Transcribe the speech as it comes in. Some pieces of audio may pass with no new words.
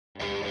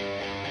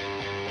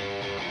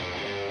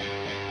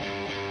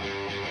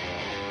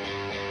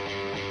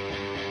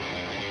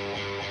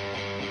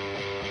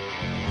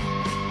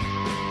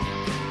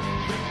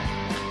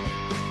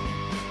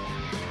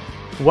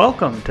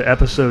Welcome to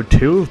episode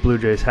 2 of Blue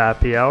Jays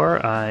Happy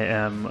Hour. I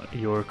am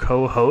your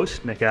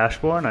co-host, Nick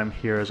Ashbourne. I'm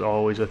here as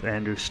always with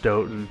Andrew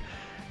Stoughton.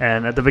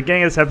 And at the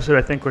beginning of this episode,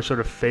 I think we're sort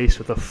of faced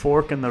with a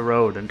fork in the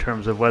road in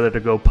terms of whether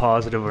to go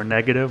positive or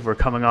negative. We're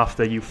coming off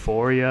the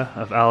euphoria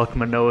of Alek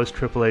Manoah's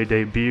AAA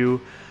debut,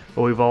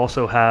 but we've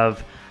also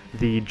have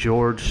the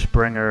George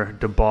Springer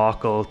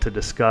debacle to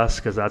discuss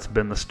because that's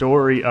been the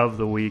story of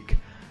the week.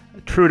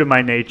 True to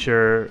my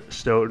nature,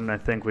 Stoughton, I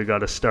think we got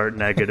to start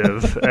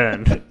negative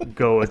and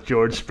go with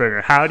George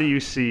Springer. How do you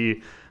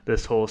see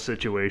this whole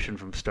situation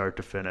from start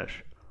to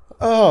finish?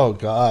 Oh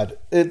God,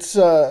 it's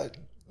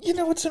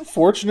it's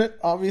unfortunate.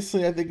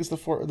 Obviously, I think is the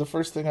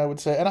first thing I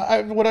would say,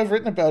 and what I've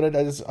written about it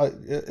is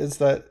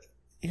that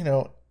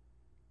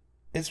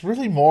it's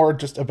really more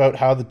just about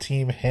how the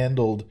team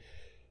handled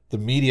the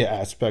media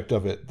aspect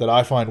of it that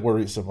I find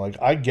worrisome. Like,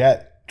 I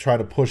get trying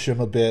to push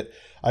him a bit.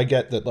 I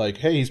get that, like,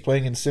 hey, he's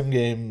playing in sim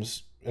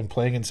games and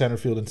playing in center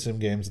field in sim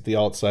games at the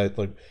alt site.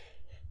 Like,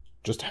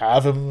 just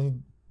have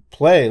him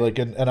play. Like,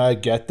 and I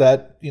get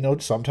that,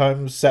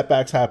 sometimes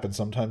setbacks happen.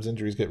 Sometimes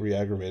injuries get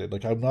re-aggravated.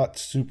 Like, I'm not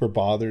super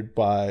bothered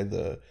by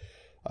the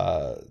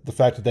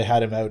fact that they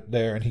had him out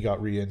there and he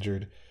got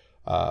re-injured.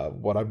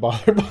 What I'm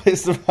bothered by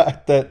is the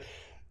fact that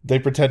they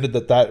pretended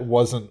that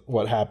wasn't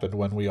what happened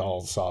when we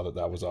all saw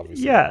that was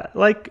obviously. Yeah,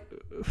 like,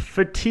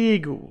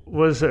 fatigue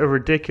was a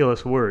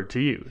ridiculous word to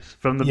use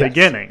from the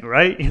beginning,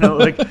 right?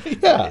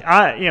 Yeah.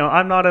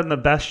 I'm not in the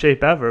best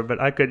shape ever,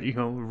 but I could,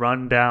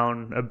 run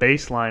down a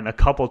baseline a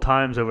couple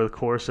times over the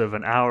course of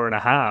an hour and a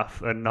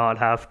half and not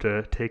have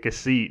to take a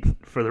seat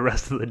for the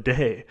rest of the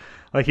day.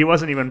 Like, he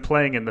wasn't even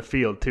playing in the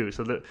field too.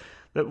 So that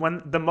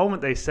when the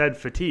moment they said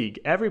fatigue,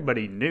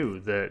 everybody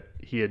knew that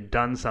he had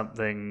done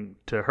something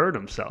to hurt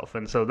himself.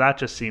 And so that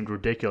just seemed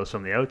ridiculous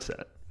from the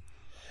outset.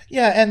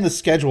 Yeah, and the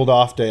scheduled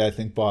off day, I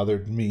think,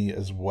 bothered me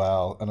as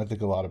well. And I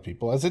think a lot of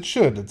people, as it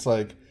should. It's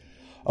like,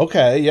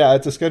 okay, yeah,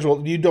 it's a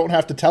schedule. You don't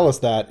have to tell us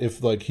that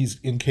if, like,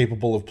 he's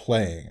incapable of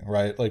playing,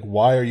 right? Like,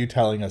 why are you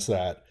telling us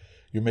that?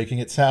 You're making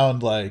it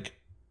sound like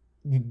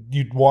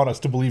you'd want us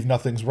to believe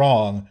nothing's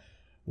wrong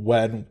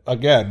when,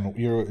 again,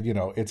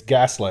 it's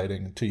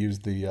gaslighting, to use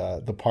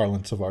the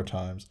parlance of our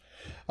times.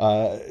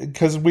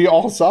 Because we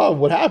all saw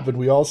what happened.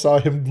 We all saw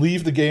him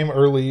leave the game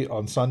early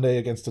on Sunday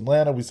against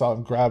Atlanta. We saw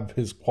him grab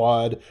his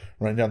quad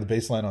running down the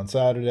baseline on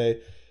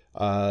Saturday.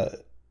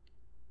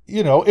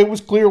 It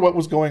was clear what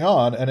was going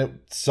on, and it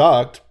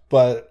sucked,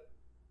 but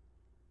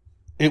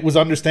it was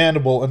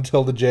understandable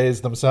until the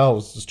Jays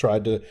themselves just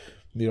tried to,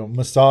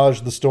 massage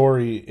the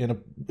story in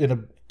a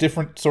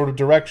different sort of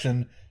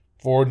direction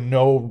for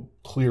no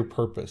clear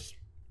purpose.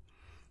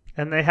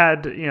 And they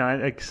had,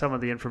 like, some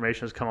of the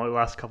information has come out the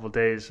last couple of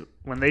days.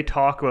 When they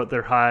talk about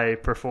their high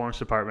performance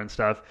department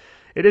stuff,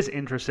 it is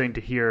interesting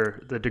to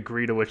hear the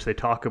degree to which they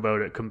talk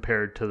about it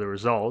compared to the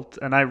result.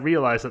 And I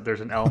realize that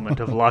there's an element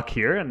of luck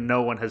here, and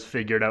no one has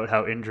figured out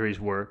how injuries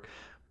work.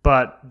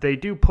 But they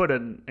do put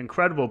an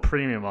incredible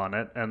premium on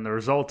it, and the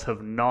results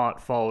have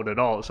not followed at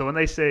all. So when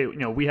they say,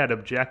 we had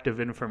objective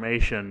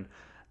information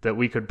that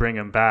we could bring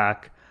him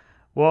back,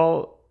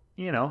 well,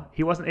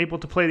 he wasn't able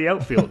to play the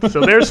outfield.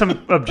 So there's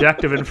some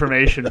objective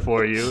information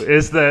for you,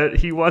 is that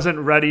he wasn't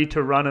ready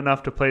to run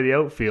enough to play the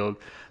outfield.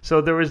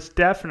 So there was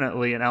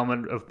definitely an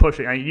element of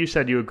pushing. You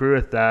said you agree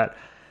with that.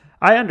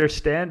 I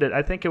understand it.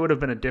 I think it would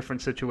have been a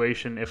different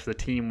situation if the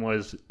team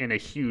was in a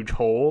huge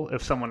hole,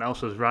 if someone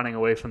else was running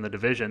away from the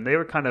division. They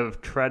were kind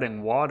of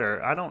treading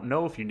water. I don't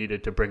know if you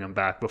needed to bring him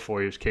back before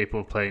he was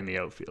capable of playing the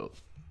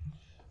outfield.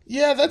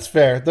 Yeah, that's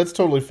fair. That's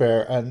totally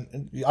fair.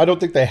 And I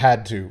don't think they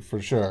had to, for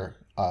sure.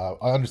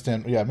 I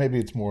understand. Yeah, maybe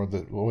it's more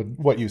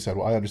what you said.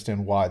 Well, I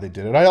understand why they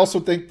did it. I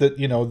also think that,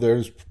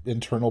 there's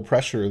internal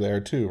pressure there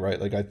too, right?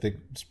 Like, I think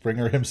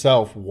Springer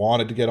himself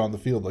wanted to get on the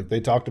field. Like,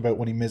 they talked about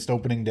when he missed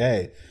opening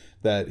day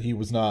that he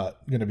was not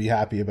going to be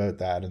happy about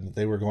that, and that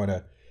they were going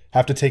to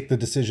have to take the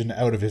decision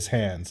out of his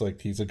hands.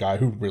 Like, he's a guy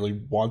who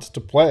really wants to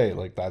play.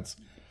 Like, that's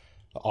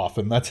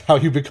how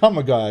you become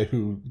a guy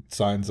who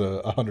signs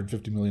a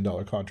 $150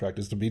 million contract,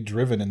 is to be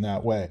driven in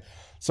that way.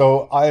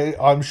 So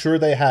I'm sure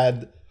they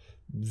had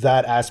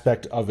that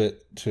aspect of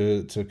it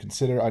to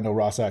consider. I know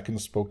Ross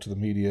Atkins spoke to the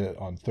media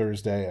on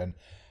Thursday, and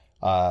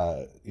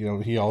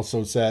he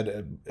also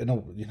said,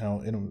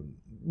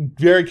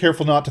 very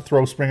careful not to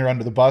throw Springer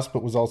under the bus,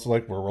 but was also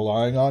like, we're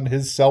relying on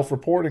his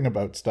self-reporting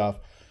about stuff.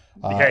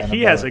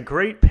 He has a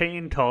great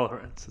pain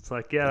tolerance. It's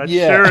like, that's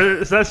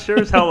sure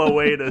as hell a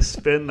way to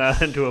spin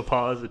that into a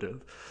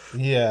positive.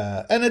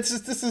 Yeah, and it's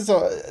just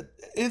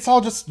it's all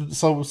just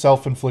so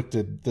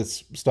self-inflicted,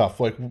 this stuff.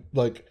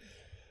 Like.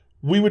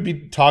 We would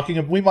be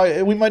talking. We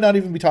might not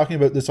even be talking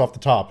about this off the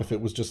top if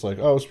it was just like,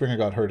 oh, Springer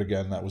got hurt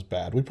again. That was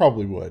bad. We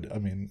probably would. I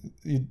mean,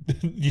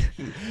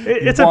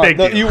 it's a big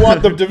deal. You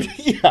want them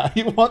to,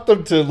 you want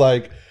them to,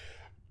 like,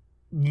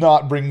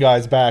 not bring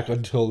guys back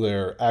until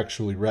they're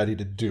actually ready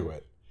to do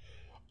it.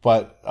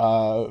 But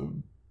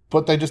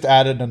they just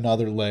added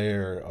another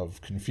layer of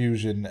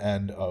confusion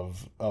and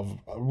of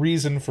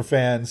reason for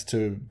fans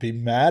to be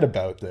mad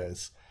about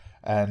this.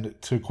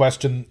 And to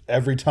question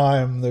every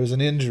time there's an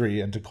injury,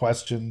 and to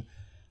question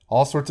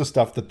all sorts of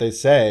stuff that they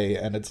say,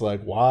 and it's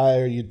like, why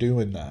are you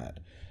doing that?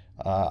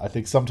 I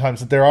think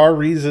sometimes that there are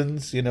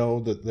reasons,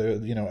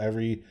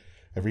 that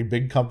every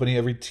big company,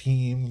 every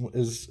team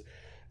is,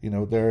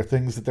 there are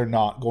things that they're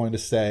not going to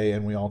say,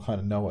 and we all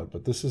kind of know it.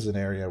 But this is an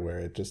area where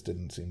it just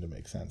didn't seem to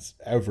make sense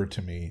ever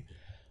to me.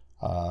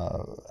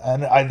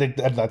 And I think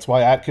that's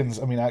why Atkins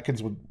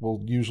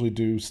will usually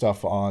do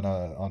stuff on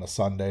a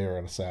Sunday or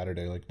on a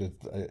Saturday. Like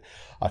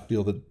I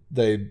feel that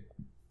they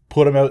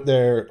put him out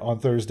there on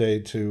Thursday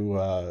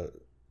to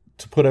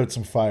put out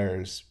some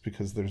fires,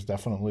 because there's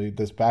definitely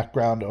this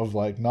background of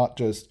like not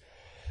just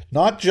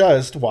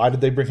why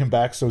did they bring him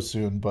back so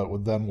soon,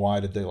 but then why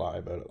did they lie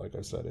about it? Like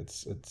I said,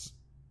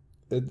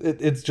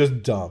 it's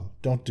just dumb.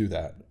 Don't do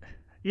that.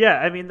 Yeah,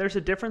 I mean, there's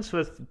a difference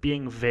with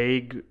being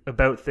vague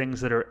about things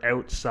that are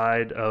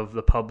outside of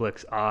the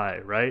public's eye,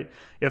 right?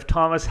 If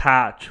Thomas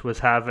Hatch was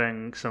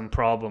having some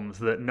problems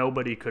that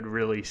nobody could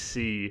really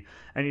see,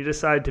 and you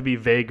decide to be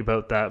vague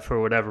about that for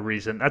whatever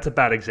reason, that's a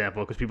bad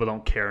example because people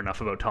don't care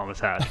enough about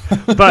Thomas Hatch.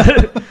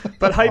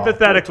 But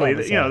hypothetically,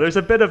 there's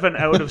a bit of an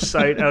out of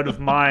sight, out of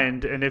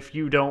mind, and if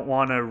you don't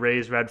want to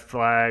raise red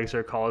flags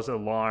or cause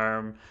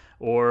alarm,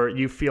 or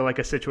you feel like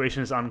a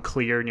situation is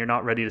unclear and you're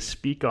not ready to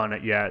speak on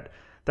it yet,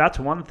 that's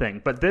one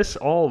thing. But this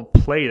all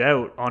played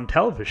out on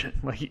television.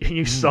 Like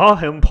you saw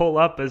him pull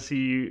up as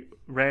he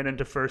ran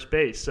into first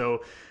base.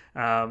 So,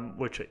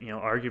 which,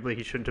 arguably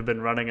he shouldn't have been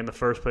running in the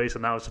first place,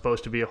 and that was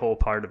supposed to be a whole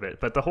part of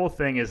it. But the whole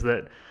thing is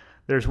that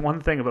there's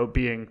one thing about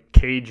being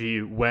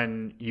cagey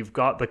when you've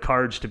got the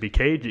cards to be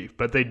cagey,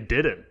 but they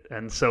didn't.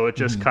 And so it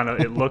just kind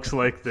of, it looks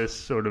like this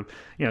sort of,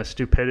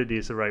 stupidity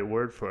is the right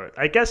word for it.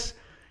 I guess,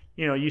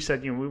 you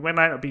said, we might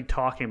not be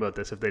talking about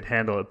this if they'd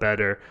handle it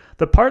better.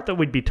 The part that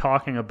we'd be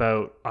talking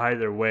about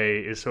either way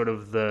is sort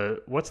of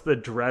what's the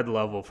dread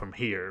level from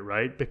here,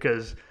 right?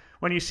 Because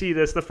when you see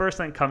this, the first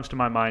thing that comes to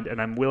my mind,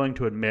 and I'm willing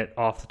to admit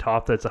off the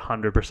top that's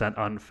 100%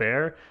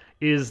 unfair,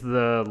 is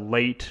the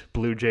late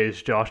Blue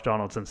Jays Josh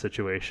Donaldson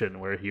situation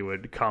where he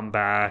would come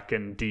back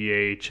and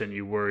DH and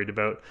you worried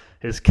about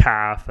his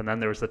calf, and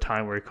then there was the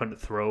time where he couldn't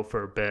throw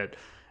for a bit.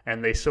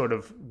 And they sort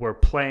of were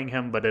playing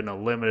him, but in a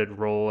limited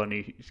role, and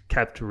he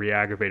kept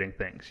re-aggravating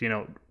things.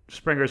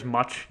 Springer's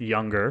much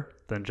younger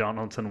than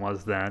Donaldson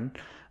was then,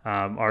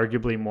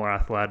 arguably more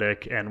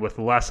athletic, and with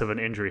less of an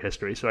injury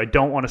history. So I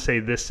don't want to say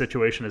this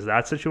situation is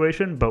that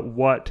situation, but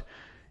what's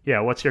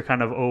your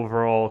kind of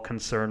overall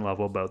concern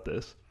level about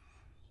this?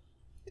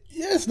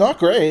 Yeah, it's not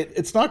great.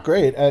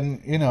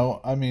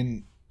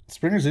 And,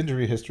 Springer's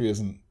injury history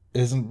isn't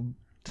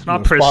it's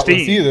not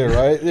pristine either,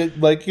 right?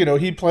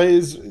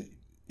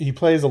 He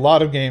plays a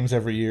lot of games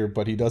every year,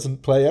 but he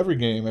doesn't play every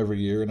game every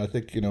year. And I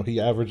think, he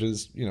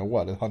averages,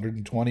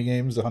 120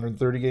 games,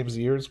 130 games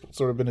a year is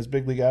sort of been his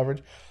big league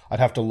average. I'd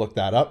have to look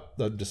that up.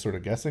 I'm just sort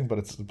of guessing, but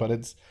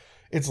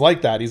it's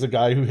like that. He's a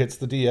guy who hits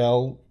the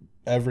DL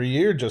every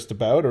year just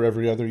about, or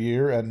every other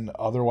year, and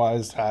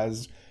otherwise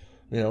has,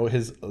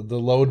 the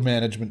load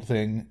management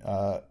thing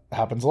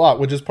happens a lot,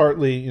 which is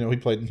partly, he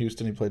played in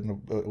Houston, he played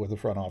with a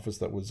front office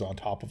that was on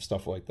top of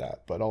stuff like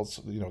that. But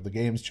also, the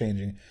game's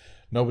changing.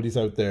 Nobody's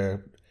out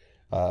there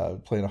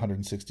playing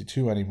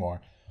 162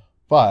 anymore.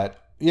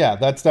 But yeah,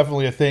 that's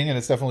definitely a thing, and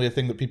it's definitely a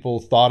thing that people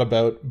thought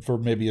about for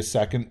maybe a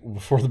second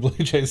before the Blue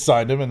Jays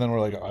signed him, and then we're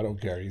like, I don't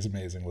care, he's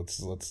amazing.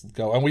 Let's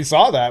go. And we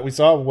saw that. We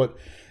saw what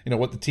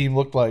the team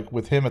looked like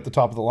with him at the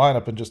top of the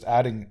lineup, and just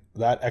adding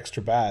that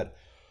extra bat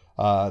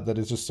that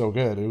is just so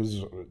good. It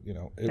was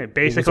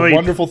it was a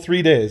wonderful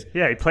 3 days.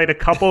 Yeah, he played a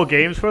couple of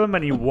games for them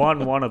and he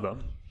won one of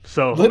them.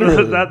 So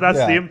that's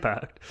the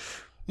impact.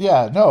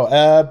 Yeah, no,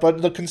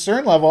 but the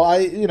concern level,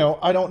 I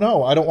don't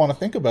know. I don't want to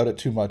think about it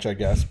too much, I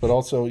guess. But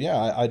also,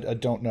 I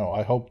don't know.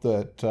 I hope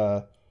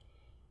that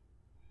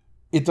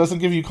it doesn't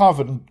give you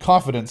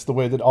confidence the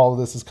way that all of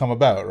this has come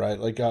about, right?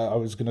 Like I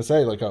was going to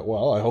say,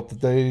 I hope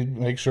that they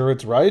make sure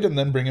it's right and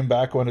then bring him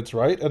back when it's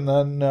right, and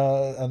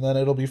then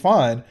it'll be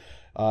fine.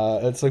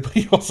 It's like, but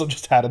you also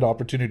just had an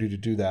opportunity to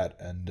do that,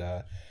 and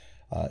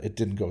it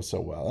didn't go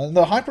so well. And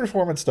the high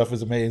performance stuff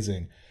is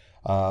amazing.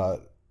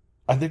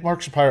 I think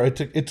Mark Shapiro,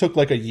 it took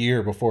like a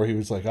year before he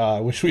was like, I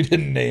wish we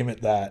didn't name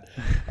it that,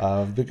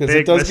 because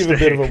it does give a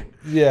bit of a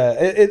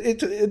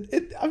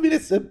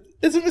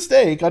it's a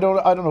mistake. I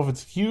don't know if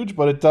it's huge,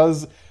 but it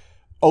does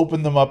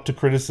open them up to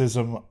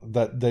criticism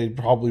that they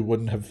probably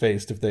wouldn't have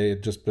faced if they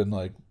had just been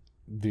like,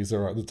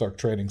 it's our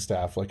training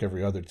staff like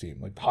every other team.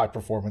 Like high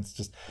performance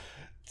just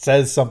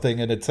says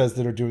something, and it says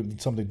that they're doing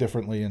something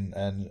differently,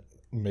 and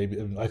maybe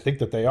I think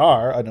that they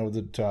are. I know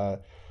that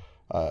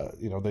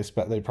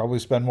they probably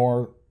spend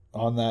more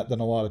on that than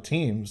a lot of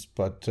teams,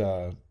 but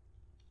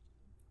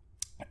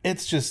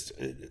it's just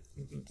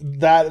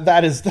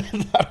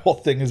that whole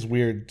thing is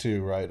weird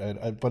too, right?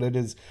 But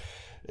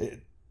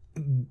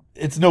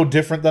it's no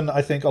different than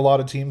I think a lot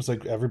of teams,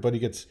 like everybody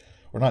gets,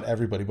 or not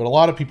everybody, but a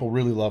lot of people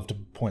really love to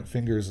point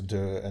fingers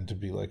and to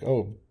be like,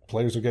 oh,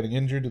 players are getting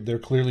injured, they're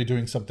clearly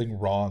doing something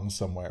wrong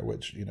somewhere,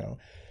 which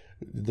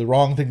the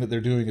wrong thing that they're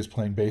doing is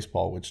playing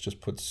baseball, which just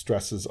puts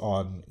stresses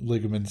on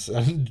ligaments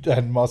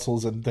and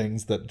muscles and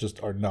things that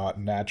just are not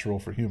natural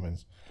for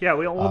humans. Yeah,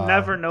 we'll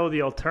never know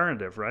the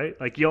alternative, right?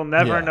 Like, you'll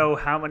never know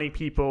how many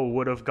people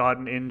would have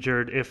gotten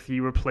injured if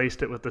you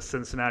replaced it with the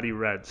Cincinnati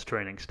Reds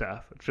training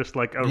staff. It's just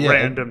like a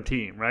random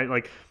team, right?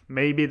 Like,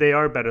 maybe they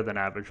are better than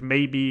average.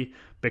 Maybe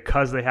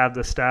because they have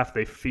the staff,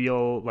 they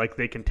feel like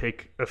they can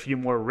take a few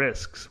more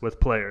risks with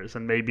players,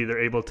 and maybe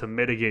they're able to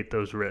mitigate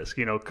those risks.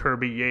 You know,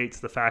 Kirby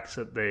Yates, the fact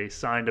that they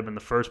signed him in the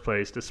first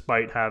place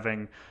despite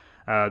having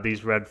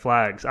these red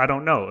flags. I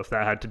don't know if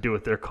that had to do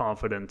with their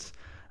confidence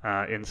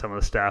in some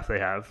of the staff they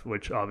have,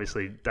 which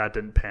obviously that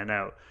didn't pan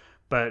out.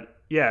 But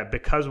yeah,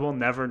 because we'll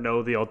never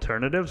know the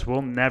alternatives,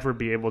 we'll never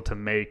be able to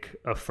make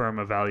a firm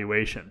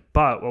evaluation.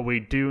 But what we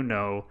do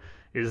know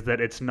is that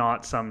it's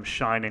not some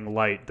shining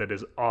light that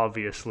is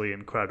obviously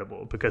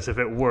incredible, because if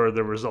it were,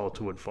 the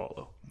result would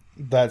follow.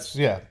 That's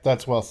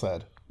well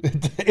said.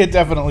 It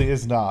definitely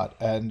is not.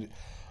 And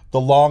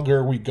the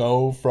longer we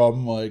go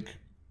from like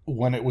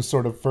when it was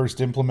sort of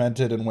first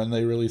implemented and when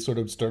they really sort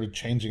of started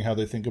changing how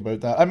they think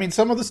about that. I mean,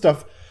 some of the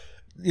stuff,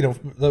 you know,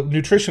 the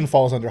nutrition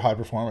falls under high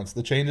performance.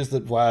 The changes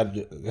that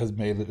Vlad has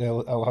made, that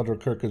Alejandro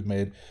Kirk has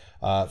made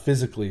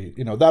physically,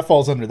 you know, that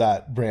falls under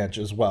that branch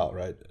as well,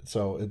 right?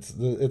 So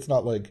it's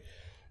not like,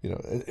 you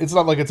know, it's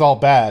not like it's all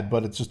bad,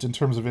 but it's just in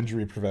terms of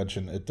injury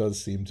prevention, it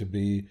does seem to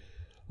be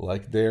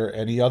like they're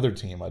any other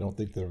team. I don't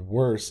think they're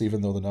worse,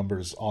 even though the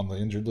numbers on the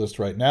injured list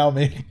right now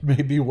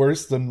may be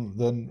worse than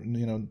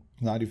you know,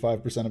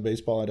 95% of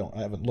baseball.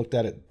 I haven't looked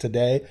at it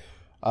today,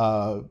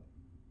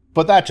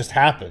 but that just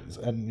happens.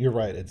 And you're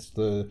right. It's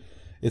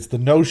the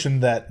notion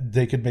that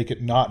they could make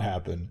it not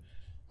happen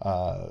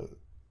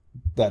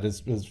that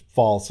is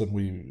false, and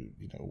we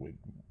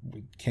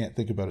can't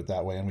think about it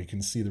that way, and we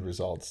can see the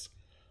results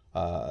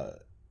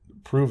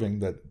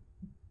proving that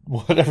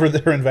whatever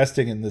they're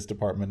investing in this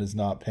department is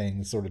not paying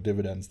the sort of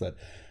dividends that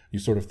you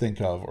sort of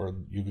think of or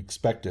you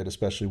expected,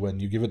 especially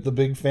when you give it the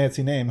big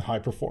fancy name, high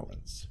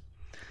performance.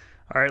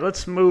 All right,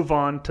 let's move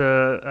on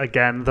to,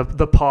 again,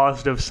 the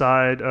positive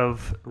side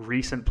of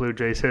recent Blue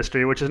Jays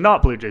history, which is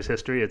not Blue Jays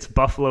history. It's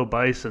Buffalo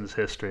Bison's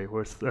history,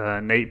 with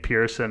Nate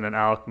Pearson and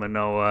Alek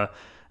Manoah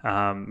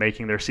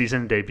making their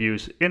season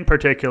debuts. In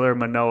particular,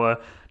 Manoah,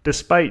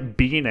 despite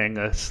beating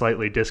a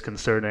slightly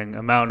disconcerting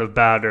amount of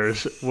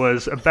batters,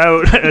 was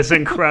about as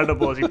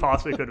incredible as you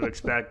possibly could have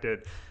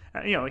expected.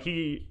 You know,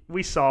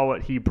 we saw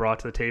what he brought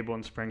to the table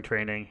in spring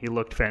training. He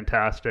looked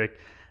fantastic,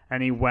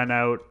 and he went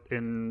out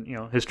in, you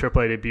know, his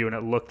AAA debut, and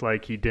it looked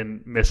like he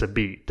didn't miss a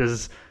beat.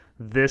 Does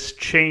this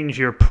change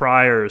your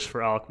priors for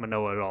Alek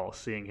Manoah at all,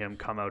 seeing him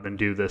come out and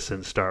do this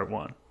in start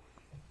one?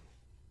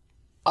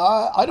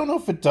 I don't know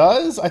if it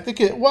does. I think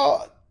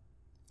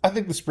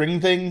the spring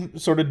thing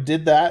sort of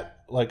did that.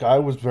 Like, I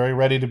was very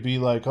ready to be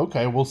like,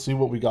 okay, we'll see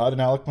what we got in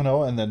Alek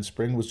Manoah, and then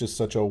spring was just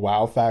such a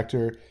wow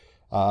factor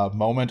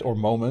moment or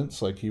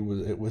moments. Like, it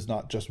was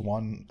not just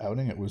one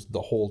outing, it was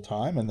the whole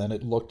time, and then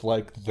it looked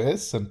like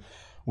this. And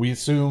we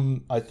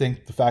assume, I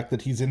think, the fact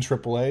that he's in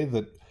AAA,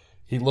 that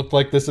he looked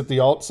like this at the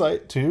alt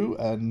site too,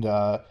 and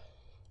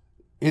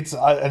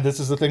and this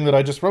is the thing that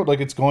I just wrote, like,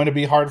 it's going to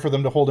be hard for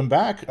them to hold him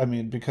back. I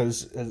mean,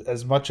 because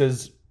as much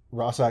as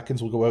Ross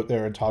Atkins will go out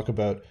there and talk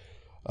about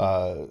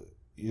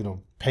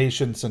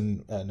patience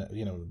and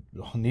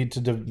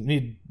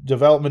need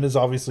development is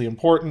obviously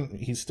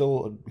important. He's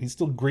still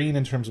green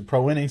in terms of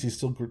pro innings. He's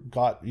still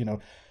got,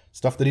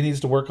 stuff that he needs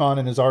to work on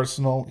in his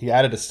arsenal. He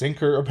added a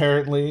sinker,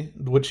 apparently,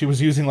 which he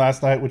was using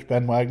last night, which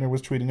Ben Wagner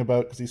was tweeting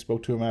about because he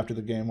spoke to him after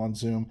the game on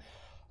Zoom.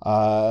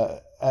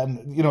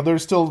 And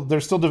there's still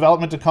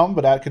development to come,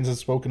 but Atkins has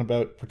spoken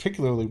about,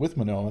 particularly with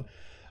Manoah,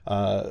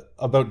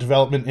 about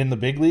development in the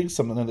big leagues,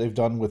 something that they've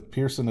done with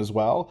Pearson as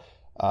well.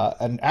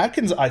 And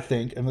Atkins, I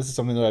think, and this is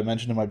something that I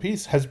mentioned in my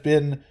piece, has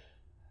been,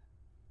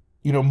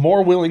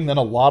 more willing than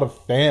a lot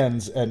of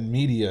fans and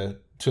media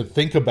to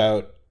think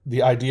about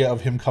the idea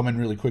of him coming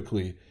really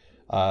quickly,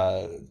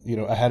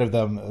 ahead of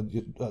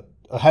them,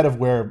 ahead of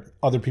where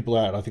other people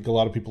are at. I think a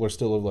lot of people are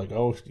still like,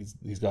 oh,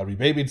 he's got to be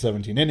babied,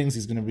 17 innings.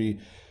 He's going to be,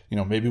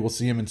 maybe we'll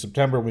see him in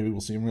September. Maybe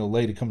we'll see him real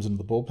late. He comes into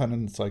the bullpen,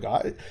 and it's like,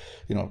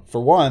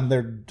 for one,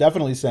 they're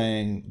definitely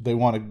saying they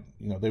want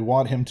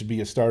him to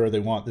be a starter. They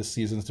want this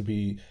season to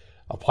be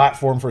a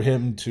platform for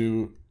him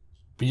to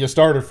be a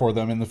starter for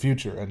them in the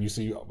future. And you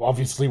see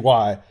obviously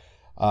why.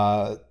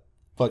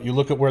 But you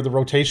look at where the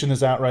rotation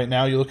is at right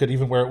now. You look at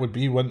even where it would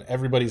be when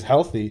everybody's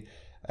healthy,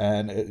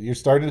 and you're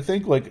starting to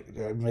think like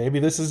maybe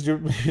this is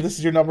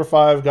your number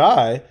 5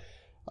 guy.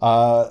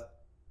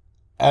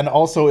 And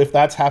also, if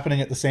that's happening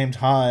at the same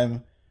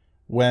time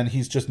when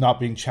he's just not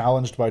being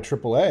challenged by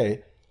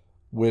AAA,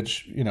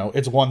 which,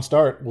 it's one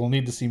start, we'll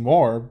need to see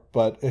more,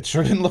 but it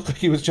sure didn't look like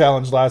he was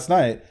challenged last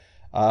night.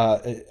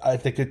 I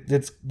think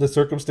it's the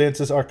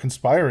circumstances are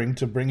conspiring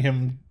to bring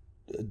him,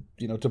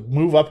 to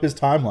move up his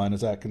timeline,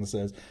 as Atkins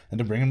says, and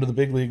to bring him to the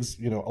big leagues,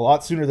 a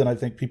lot sooner than I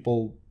think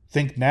people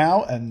think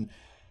now, and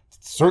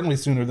certainly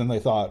sooner than they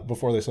thought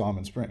before they saw him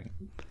in spring.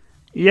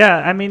 Yeah,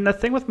 I mean, the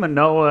thing with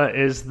Manoah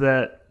is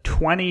that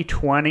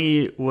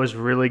 2020 was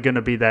really going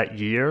to be that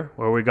year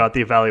where we got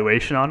the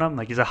evaluation on him.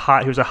 Like he was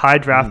a high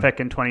draft pick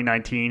in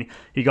 2019.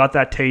 He got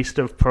that taste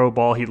of pro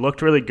ball. He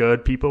looked really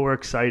good. People were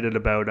excited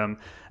about him.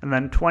 And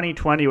then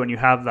 2020, when you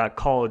have that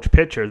college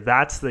pitcher,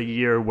 that's the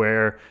year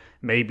where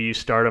maybe you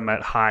start him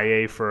at high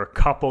A for a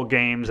couple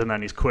games, and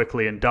then he's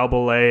quickly in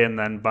double A. And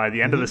then by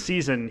the end of the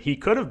season, he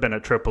could have been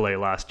at triple A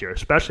last year,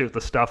 especially with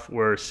the stuff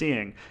we're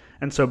seeing.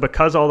 And so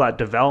because all that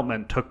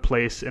development took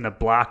place in a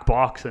black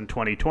box in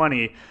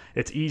 2020,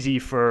 it's easy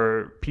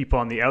for people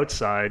on the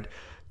outside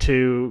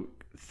to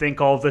think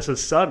all of this is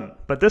sudden.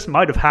 But this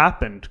might have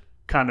happened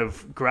kind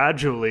of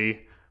gradually,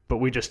 but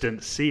we just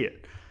didn't see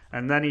it.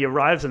 And then he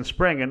arrives in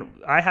spring, and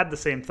I had the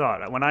same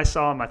thought. When I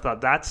saw him, I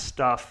thought, that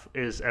stuff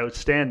is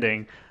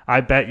outstanding. I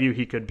bet you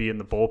he could be in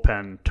the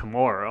bullpen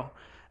tomorrow.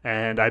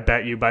 And I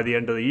bet you by the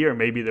end of the year,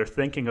 maybe they're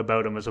thinking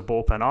about him as a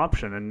bullpen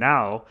option. And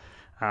now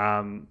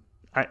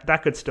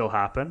that could still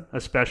happen,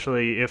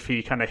 especially if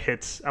he kind of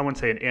hits, I wouldn't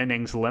say an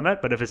innings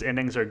limit, but if his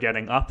innings are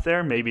getting up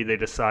there, maybe they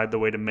decide the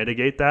way to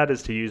mitigate that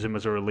is to use him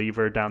as a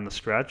reliever down the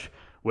stretch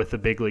with the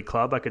big league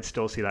club. I could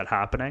still see that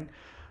happening.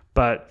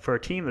 But for a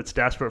team that's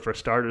desperate for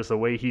starters, the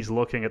way he's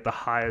looking at the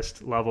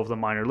highest level of the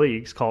minor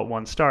leagues, call it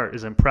one start,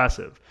 is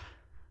impressive.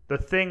 The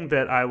thing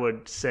that I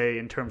would say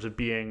in terms of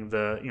being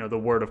the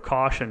word of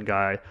caution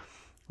guy,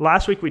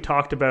 last week we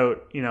talked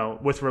about,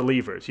 with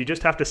relievers, you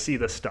just have to see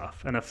the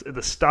stuff. And if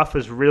the stuff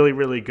is really,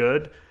 really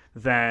good,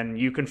 then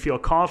you can feel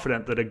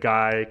confident that a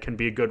guy can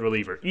be a good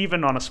reliever,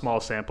 even on a small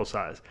sample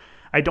size.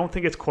 I don't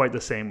think it's quite the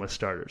same with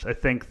starters. I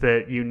think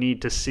that you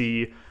need to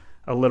see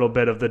a little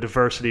bit of the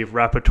diversity of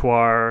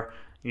repertoire.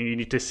 You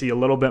need to see a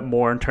little bit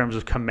more in terms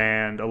of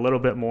command, a little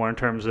bit more in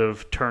terms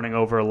of turning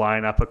over a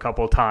lineup a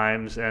couple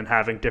times and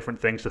having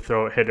different things to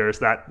throw at hitters.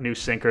 That new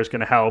sinker is going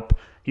to help.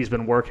 He's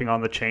been working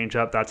on the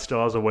changeup. That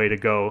still has a way to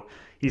go.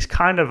 He's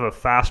kind of a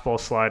fastball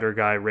slider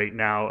guy right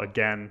now.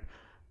 Again,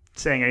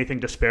 saying anything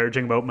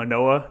disparaging about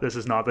Manoah, this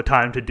is not the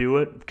time to do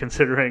it,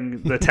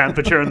 considering the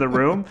temperature in the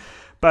room.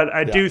 But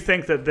I do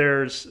think that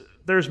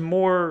there's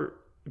more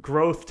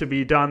growth to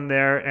be done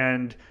there,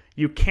 and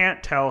you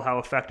can't tell how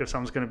effective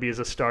someone's going to be as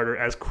a starter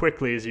as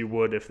quickly as you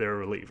would if they're a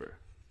reliever.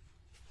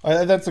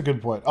 That's a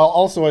good point.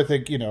 Also, I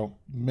think,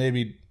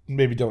 maybe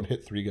don't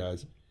hit three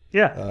guys.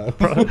 Yeah,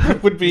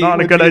 would be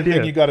not a good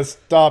idea. You got to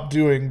stop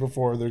doing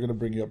before they're going to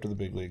bring you up to the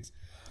big leagues.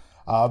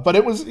 But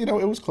it was, it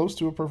was close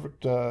to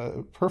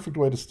a perfect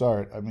way to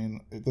start. I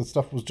mean, the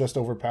stuff was just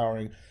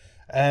overpowering,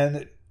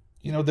 and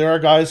there are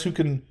guys who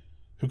can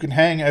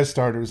hang as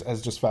starters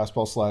as just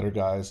fastball slider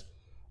guys,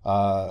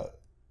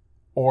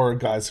 or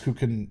guys who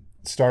can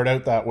start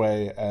out that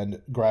way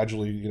and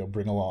gradually,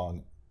 bring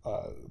along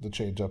the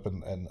changeup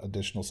and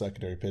additional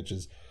secondary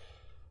pitches.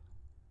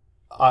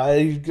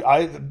 I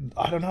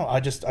don't know.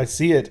 I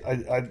see it.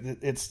 I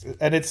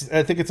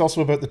think it's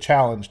also about the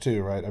challenge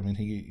too, right? I mean,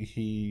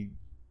 he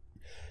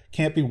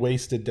can't be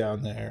wasted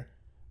down there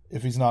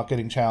if he's not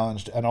getting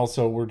challenged. And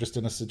also, we're just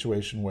in a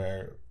situation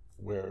where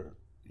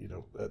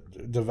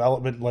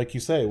development, like you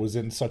say, was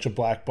in such a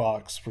black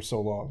box for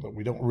so long that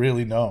we don't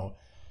really know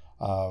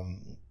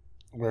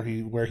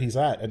where he's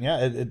at. And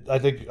yeah, I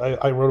think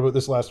I wrote about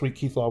this last week.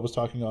 Keith Law was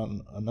talking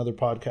on another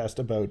podcast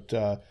about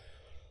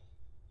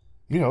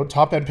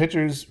top end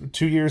pitchers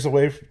 2 years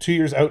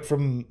out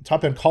from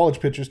top end college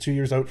pitchers 2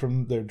 years out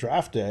from their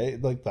draft day.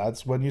 Like,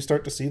 that's when you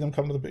start to see them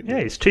come to the big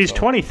league. He's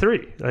 23.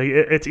 Like,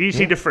 it's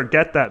easy to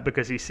forget that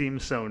because he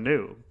seems so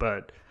new,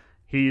 but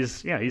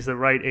he's the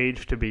right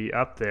age to be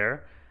up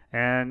there.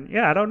 And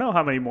I don't know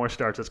how many more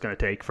starts it's going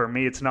to take. For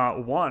me, it's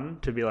not one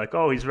to be like,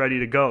 oh, he's ready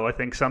to go. I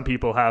think some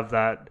people have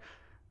that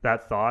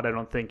thought. I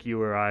don't think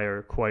you or I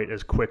are quite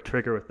as quick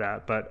trigger with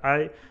that. But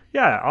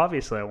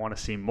obviously I want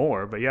to see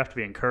more, but you have to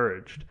be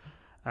encouraged.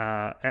 You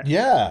can't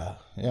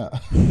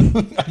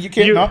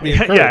not be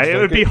encouraged. Yeah, it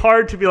would be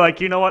hard to be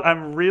like, you know what,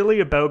 I'm really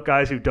about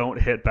guys who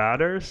don't hit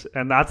batters,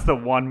 and that's the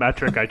one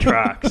metric I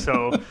track.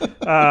 So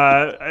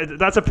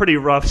that's a pretty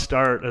rough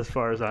start as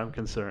far as I'm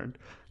concerned.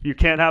 You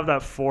can't have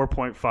that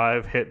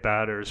 4.5 hit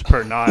batters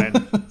per 9.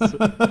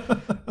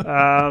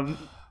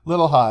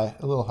 Little high,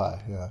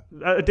 yeah.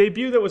 A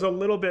debut that was a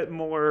little bit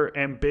more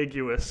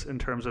ambiguous in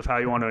terms of how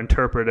you want to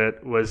interpret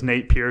it was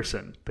Nate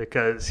Pearson,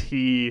 because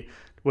he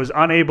was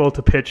unable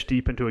to pitch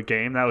deep into a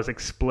game. That was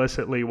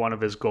explicitly one of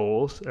his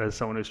goals as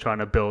someone who's trying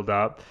to build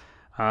up.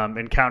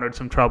 Encountered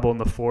some trouble in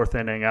the fourth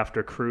inning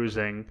after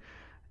cruising.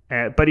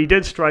 But he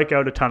did strike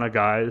out a ton of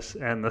guys,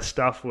 and the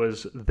stuff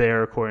was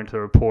there according to the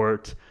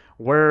reports.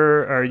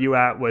 Where are you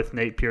at with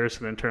Nate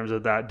Pearson in terms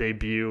of that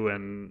debut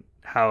and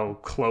how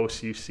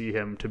close you see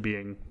him to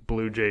being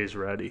Blue Jays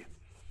ready?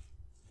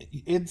 I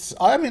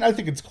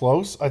think it's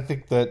close. I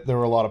think that there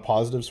were a lot of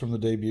positives from the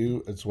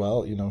debut as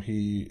well.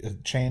 He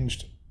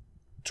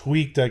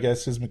tweaked, I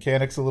guess, his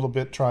mechanics a little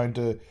bit, trying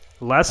to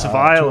less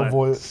violent.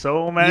 Avoid,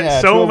 so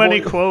many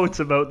quotes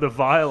about the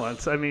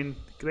violence. I mean,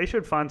 they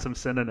should find some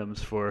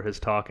synonyms for his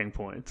talking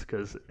points,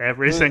 because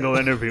every single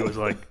interview was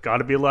like, got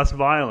to be less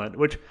violent,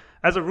 which,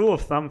 as a rule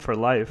of thumb for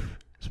life,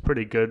 is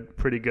pretty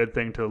good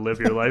thing to live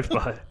your life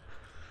by.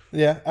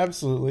 Yeah,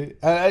 absolutely.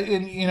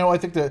 And I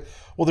think that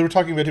they were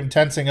talking about him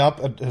tensing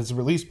up at his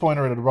release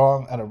pointer at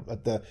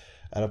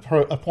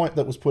a point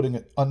that was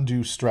putting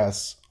undue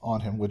stress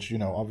on him, which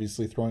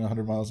obviously throwing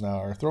 100 miles an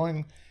hour,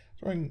 throwing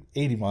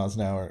 80 miles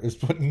an hour is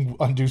putting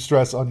undue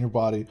stress on your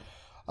body.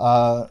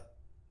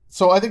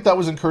 So I think that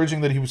was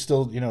encouraging that he was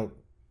still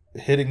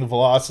hitting the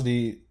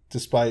velocity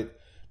despite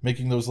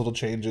making those little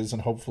changes,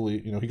 and hopefully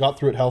he got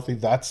through it healthy.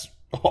 That's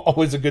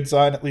always a good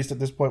sign, at least at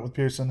this point with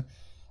Pearson.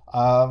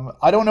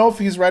 I don't know if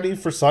he's ready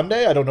for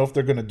Sunday. I don't know if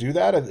they're going to do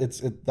that.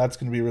 That's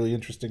going to be a really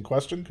interesting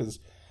question because,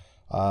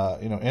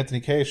 Anthony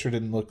Kay sure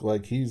didn't look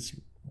like he's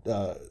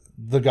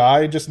the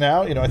guy just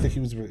now. I think he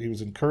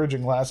was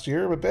encouraging last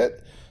year a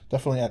bit,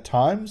 definitely at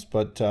times,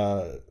 but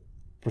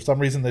for some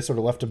reason they sort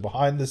of left him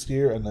behind this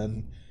year. And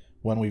then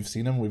when we've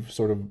seen him, we've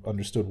sort of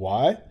understood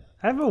why.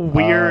 I have a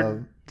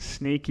weird,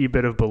 sneaky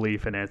bit of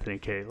belief in Anthony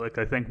Kay. Like,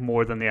 I think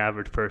more than the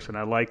average person.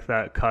 I like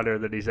that cutter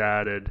that he's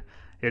added.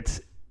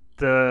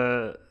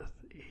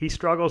 He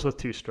struggles with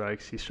two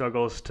strikes. He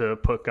struggles to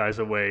put guys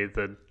away.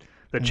 The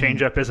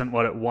changeup isn't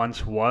what it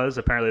once was.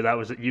 Apparently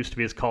it used to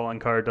be his calling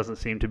card. Doesn't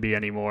seem to be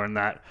anymore. And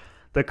that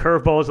the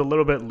curveball is a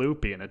little bit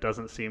loopy and it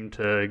doesn't seem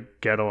to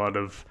get a lot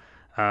of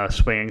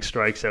swinging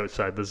strikes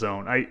outside the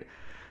zone.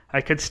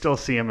 I could still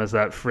see him as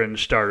that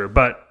fringe starter,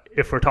 but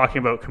if we're talking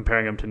about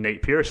comparing him to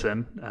Nate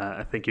Pearson,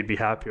 I think you'd be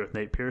happier with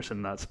Nate Pearson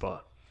in that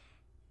spot.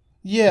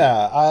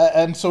 Yeah,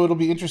 and so it'll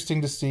be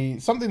interesting to see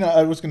something that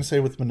I was going to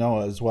say with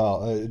Manoah as well,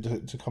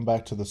 to come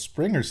back to the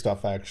Springer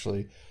stuff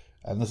actually,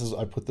 and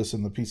I put this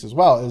in the piece as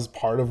well, is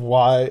part of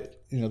why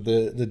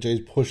the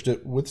Jays pushed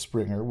it with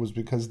Springer was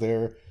because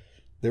they're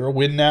a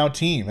win now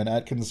team, and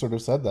Atkins sort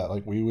of said that,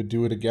 like, we would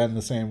do it again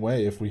the same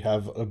way if we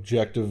have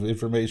objective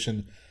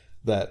information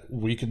that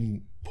we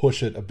can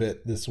push it a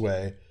bit this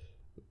way.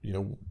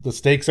 The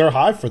stakes are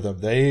high for them.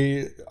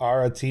 They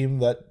are a team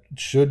that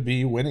should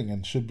be winning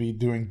and should be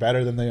doing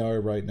better than they are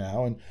right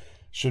now and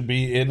should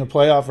be in a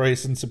playoff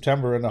race in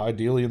September and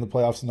ideally in the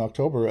playoffs in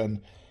October.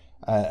 And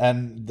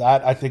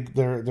that, I think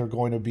they're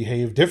going to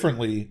behave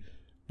differently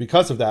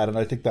because of that. And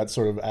I think that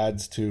sort of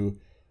adds to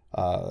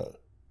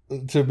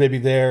maybe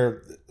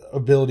their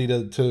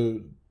ability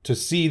to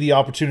see the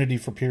opportunity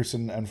for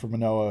Pearson and for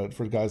Manoah,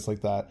 for guys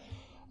like that.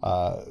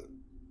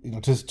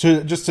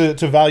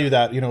 To value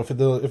that,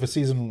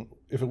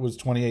 if it was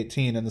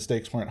 2018 and the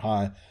stakes weren't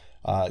high,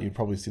 you'd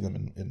probably see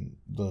them in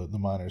the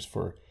minors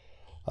for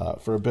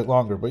a bit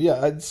longer. But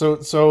yeah,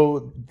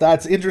 so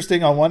that's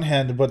interesting on one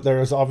hand, but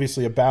there is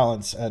obviously a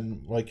balance.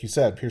 And like you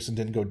said, Pearson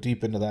didn't go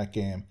deep into that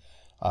game.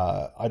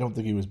 I don't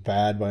think he was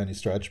bad by any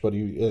stretch, but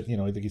I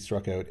think he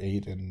struck out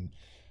 8 in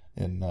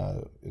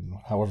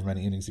however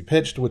many innings he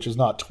pitched, which is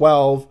not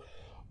 12.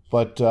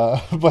 But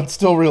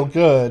still real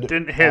good.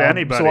 Didn't hit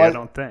anybody, I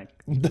don't think.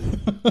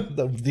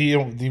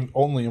 the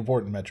only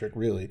important metric,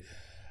 really.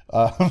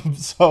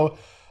 So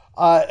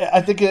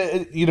I think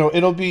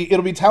it'll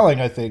be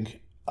telling. I think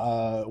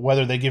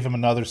whether they give him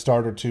another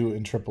start or two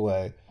in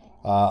AAA.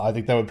 I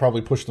think that would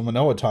probably push the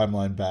Manoah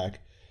timeline back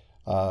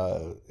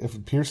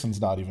if Pearson's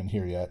not even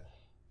here yet.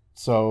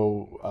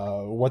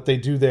 So what they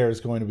do there is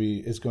going to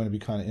be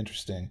kind of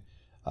interesting.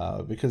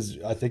 Because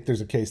I think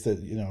there's a case that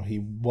he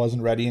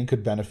wasn't ready and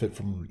could benefit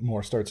from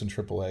more starts in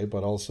AAA,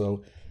 but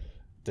also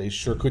they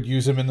sure could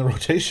use him in the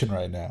rotation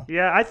right now.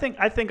 Yeah, I think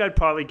I'd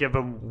probably give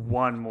him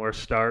one more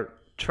start.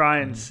 Try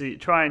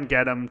and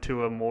get him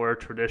to a more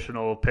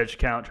traditional pitch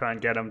count. Try and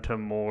get him to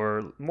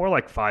more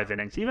like 5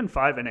 innings. Even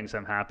 5 innings,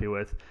 I'm happy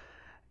with.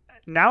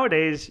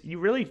 Nowadays, you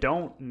really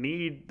don't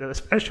need,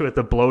 especially with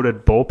the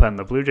bloated bullpen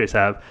the Blue Jays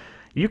have.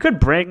 You could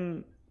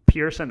bring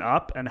Pearson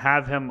up and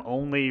have him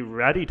only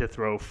ready to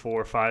throw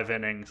 4 or 5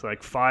 innings,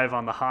 like 5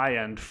 on the high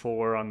end,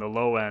 4 on the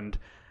low end,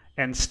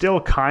 and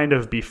still kind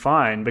of be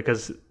fine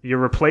because you're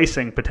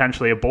replacing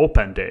potentially a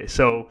bullpen day.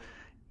 So,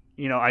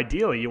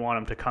 ideally you want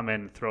him to come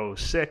in and throw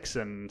 6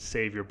 and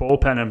save your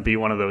bullpen and be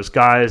one of those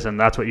guys, and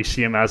that's what you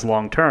see him as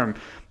long term.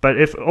 But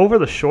if over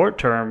the short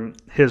term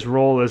his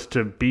role is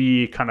to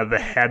be kind of the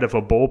head of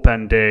a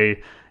bullpen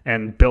day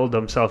and build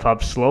himself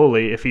up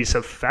slowly, if he's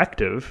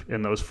effective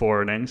in those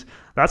 4 innings,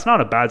 that's not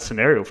a bad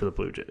scenario for the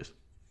Blue Jays.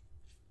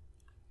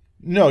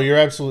 No, you're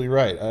absolutely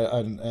right.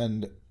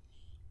 And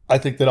I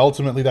think that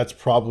ultimately that's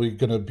probably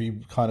going to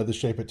be kind of the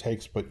shape it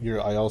takes. But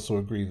I also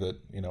agree that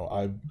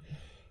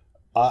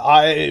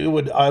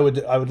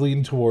I would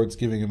lean towards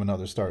giving him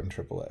another start in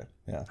AAA.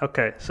 Yeah.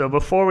 Okay, so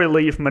before we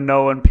leave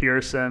Manoah and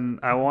Pearson,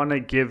 I want to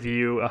give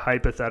you a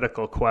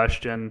hypothetical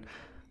question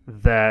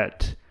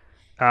that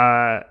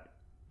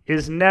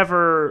is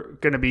never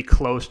going to be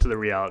close to the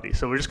reality.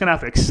 So we're just going to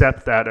have to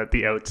accept that at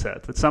the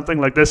outset, that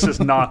something like this is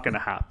not going to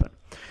happen.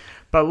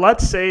 But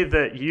let's say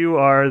that you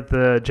are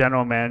the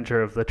general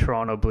manager of the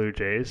Toronto Blue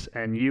Jays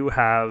and you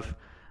have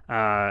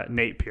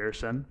Nate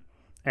Pearson,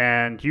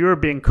 and you are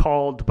being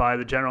called by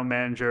the general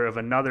manager of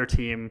another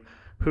team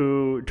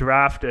who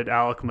drafted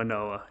Alek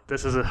Manoah.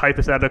 This is a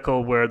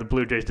hypothetical where the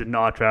Blue Jays did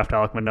not draft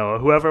Alek Manoah.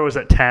 Whoever was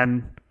at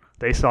 10,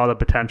 they saw the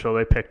potential,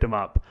 they picked him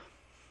up.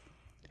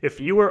 If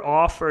you were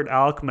offered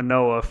Alek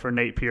Manoah for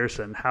Nate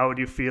Pearson, how would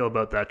you feel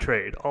about that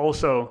trade?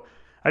 Also,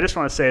 I just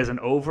want to say as an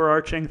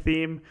overarching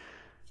theme,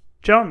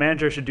 general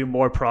managers should do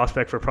more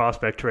prospect for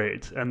prospect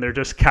trades, and they're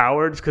just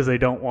cowards because they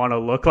don't want to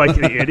look like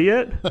the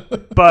idiot.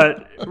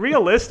 But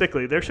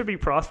realistically, there should be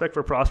prospect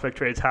for prospect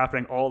trades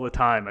happening all the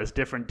time as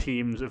different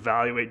teams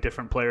evaluate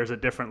different players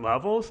at different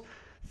levels.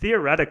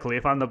 Theoretically,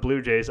 if I'm the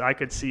Blue Jays, I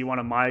could see one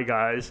of my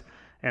guys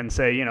and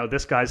say,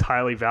 this guy's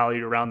highly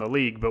valued around the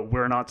league, but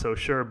we're not so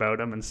sure about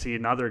him, and see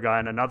another guy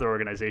in another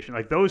organization.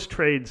 Like, those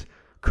trades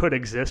could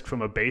exist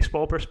from a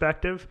baseball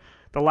perspective.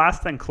 The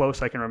last thing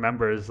close I can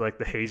remember is like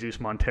the Jesus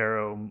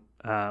Montero,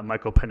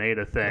 Michael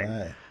Pineda thing.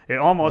 Right. It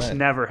almost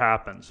never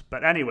happens.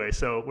 But anyway,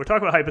 so we're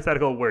talking about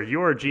hypothetical where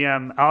your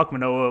GM, Alek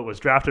Manoah, was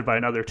drafted by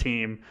another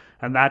team,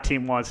 and that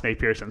team wants Nate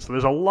Pearson. So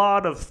there's a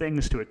lot of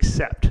things to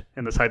accept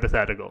in this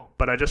hypothetical.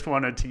 But I just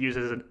wanted to use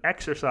it as an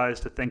exercise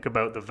to think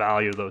about the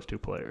value of those two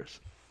players.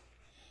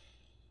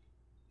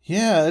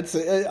 Yeah,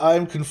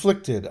 I'm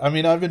conflicted. I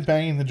mean, I've been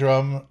banging the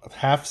drum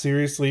half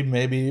seriously,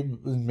 maybe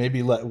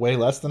way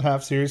less than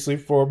half seriously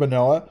for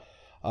Manoah.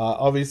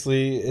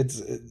 Obviously,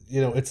 it's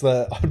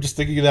I'm just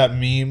thinking of that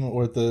meme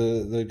with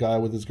the guy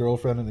with his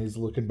girlfriend and he's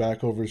looking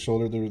back over his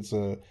shoulder. There was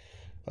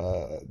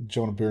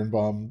Jonah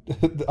Birnbaum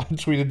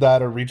tweeted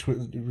that or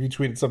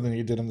retweeted something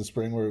he did in the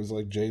spring where it was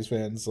like Jays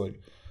fans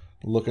like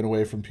looking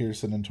away from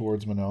Pearson and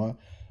towards Manoah.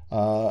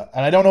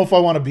 And I don't know if I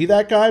want to be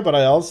that guy, but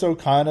I also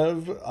kind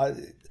of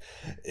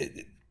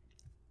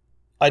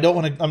I don't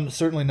want to. I'm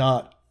certainly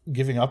not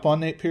giving up on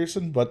Nate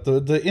Pearson, but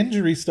the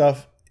injury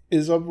stuff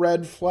is a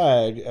red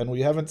flag, and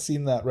we haven't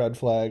seen that red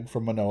flag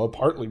from Manoah.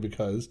 Partly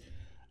because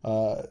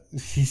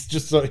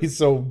he's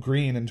so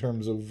green in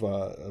terms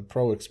of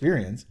pro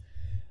experience.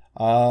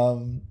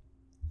 So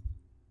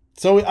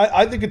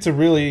I think it's a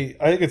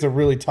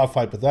really tough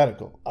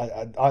hypothetical.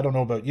 I don't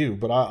know about you,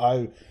 but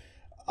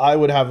I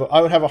would have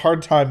a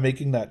hard time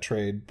making that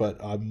trade.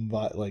 But I'm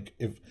not like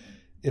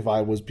if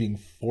I was being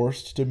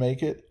forced to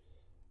make it,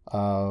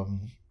 I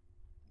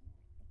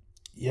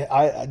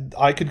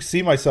could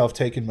see myself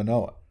taking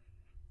Manoah.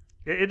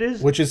 It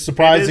is, which is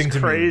surprising to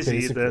me.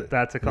 Crazy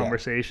that's a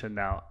conversation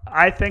now.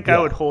 I think I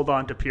would hold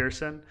on to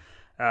Pearson,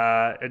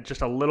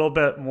 just a little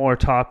bit more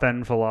top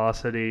end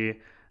velocity.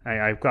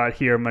 I've got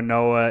here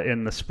Manoah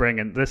in the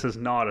spring, and this is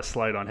not a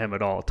slight on him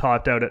at all.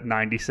 Topped out at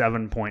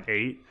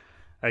 97.8.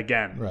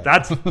 Again,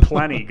 That's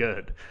plenty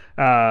good,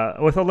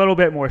 with a little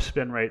bit more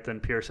spin rate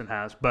than Pearson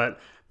has. But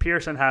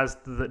Pearson has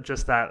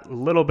just that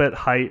little bit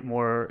height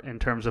more in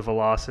terms of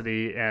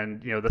velocity,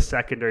 and the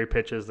secondary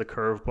pitches, the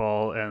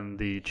curveball and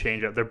the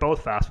changeup. They're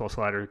both fastball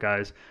slider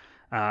guys.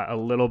 A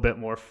little bit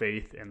more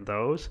faith in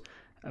those.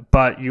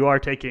 But you're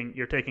taking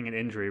an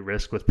injury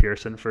risk with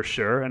Pearson for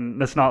sure, and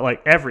it's not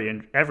like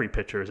every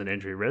pitcher is an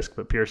injury risk,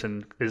 but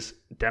Pearson is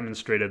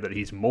demonstrated that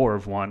he's more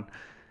of one.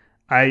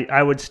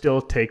 I would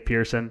still take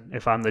Pearson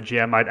if I'm the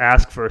GM. I'd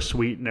ask for a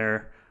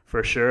sweetener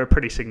for sure, a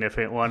pretty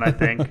significant one, I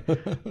think.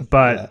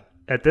 But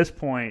at this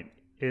point,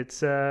 it's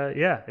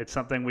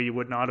something we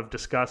would not have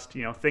discussed.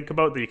 Think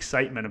about the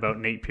excitement about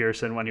Nate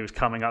Pearson when he was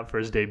coming up for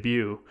his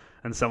debut,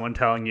 and someone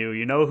telling you,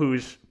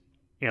 who's,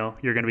 you're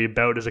going to be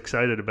about as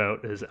excited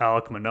about as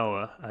Alek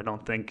Manoah. I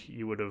don't think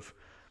you would have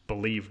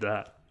believed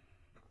that.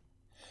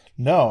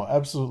 No,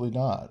 absolutely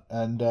not.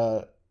 And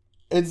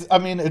it's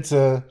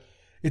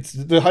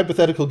the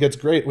hypothetical gets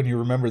great when you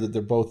remember that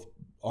they're both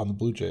on the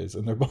Blue Jays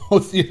and they're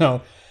both,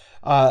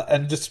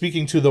 and just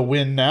speaking to the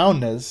win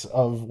nowness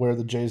of where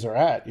the Jays are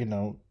at,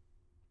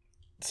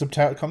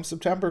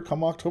 September,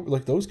 come October,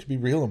 like those could be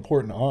real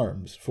important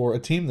arms for a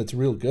team that's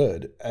real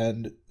good.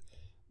 And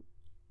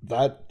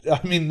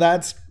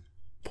that's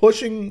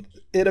pushing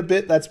it a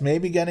bit. That's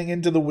maybe getting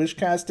into the wish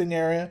casting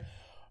area,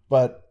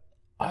 but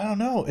I don't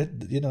know.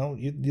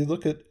 You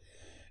look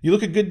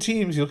at good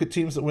teams. You look at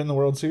teams that win the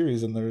World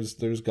Series, and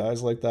there's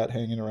guys like that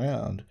hanging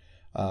around.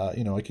 I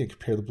can't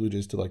compare the Blue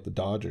Jays to like the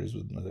Dodgers,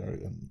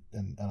 and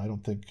I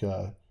don't think,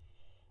 but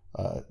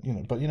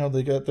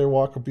they got their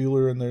Walker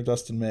Buehler and their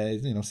Dustin May.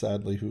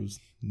 Sadly, who's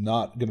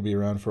not going to be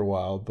around for a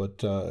while. But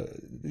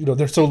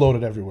they're so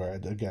loaded everywhere.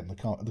 Again,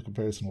 the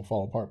comparison will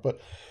fall apart.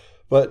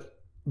 But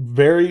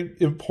very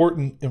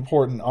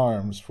important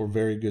arms for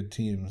very good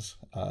teams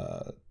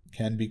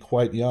can be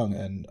quite young,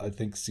 and I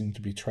think seem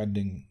to be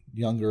trending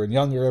younger and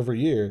younger every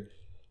year.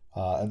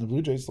 And the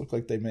Blue Jays look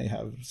like they may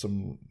have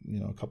some,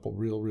 a couple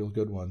real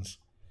good ones.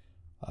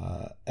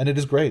 And it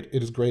is great.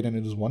 It is great and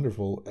it is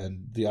wonderful.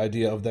 And the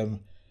idea of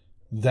them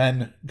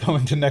then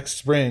going to next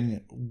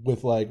spring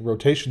with like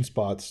rotation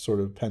spots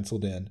sort of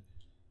penciled in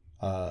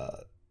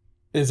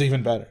is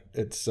even better.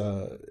 It's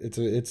a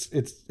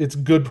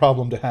good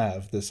problem to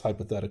have, this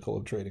hypothetical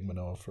of trading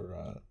Manoah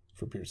for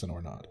Pearson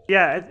or not.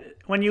 Yeah,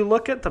 when you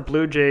look at the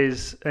Blue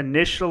Jays,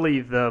 initially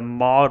the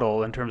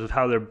model in terms of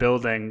how they're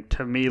building,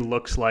 to me,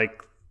 looks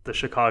like the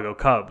Chicago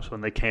Cubs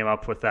when they came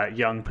up with that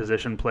young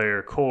position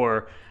player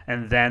core,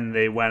 and then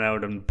they went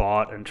out and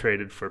bought and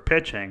traded for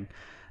pitching.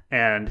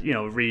 And,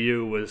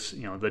 Ryu was,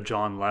 the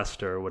John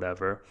Lester or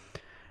whatever.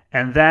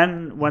 And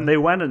then when they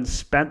went and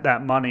spent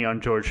that money on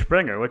George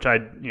Springer, which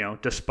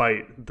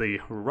despite the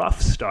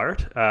rough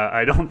start,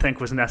 I don't think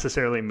was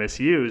necessarily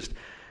misused,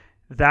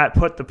 that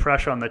put the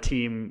pressure on the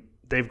team.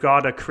 They've got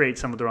to create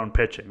some of their own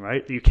pitching,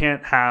 right? You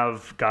can't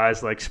have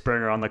guys like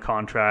Springer on the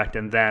contract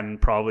and then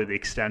probably the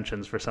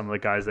extensions for some of the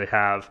guys they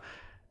have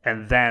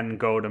and then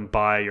go out and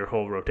buy your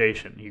whole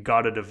rotation. You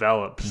got to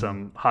develop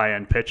some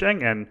high-end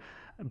pitching, and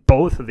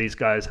both of these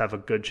guys have a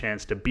good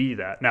chance to be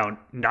that. Now,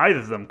 neither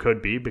of them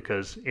could be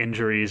because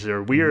injuries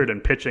are weird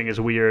and pitching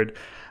is weird,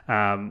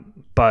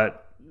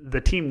 but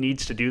the team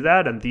needs to do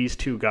that, and these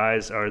two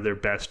guys are their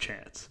best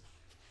chance.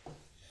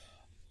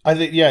 I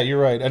think, yeah,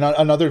 you're right. And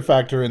another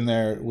factor in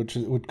there, which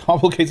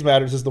complicates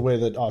matters, is the way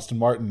that Austin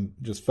Martin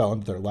just fell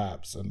into their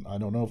laps. And I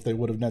don't know if they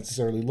would have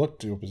necessarily looked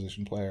to a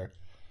position player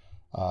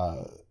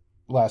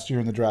last year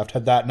in the draft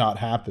had that not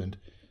happened.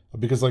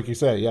 Because like you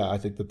say, yeah, I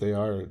think that they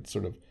are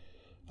sort of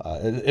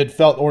it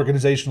felt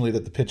organizationally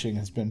that the pitching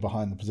has been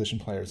behind the position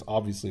players.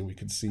 Obviously, we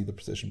can see the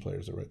position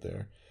players are right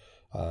there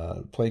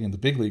playing in the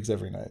big leagues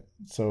every night.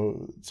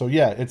 So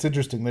yeah, it's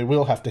interesting. They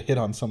will have to hit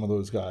on some of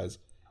those guys.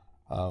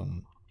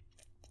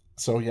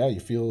 So yeah, you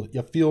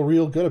feel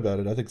real good about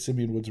it. I think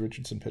Simeon Woods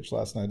Richardson pitched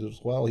last night as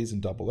well. He's in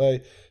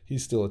Double-A.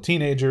 He's still a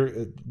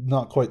teenager,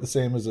 not quite the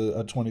same as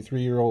a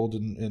 23-year-old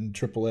in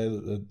Triple-A,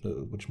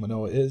 which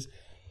Manoah is.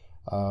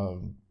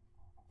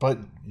 But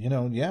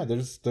yeah,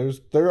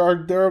 there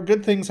are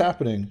good things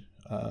happening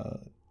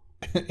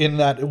in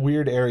that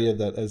weird area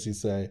that, as you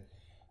say,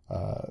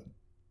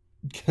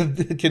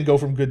 can go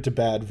from good to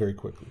bad very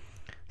quickly.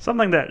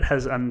 Something that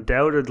has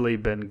undoubtedly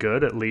been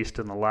good, at least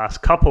in the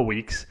last couple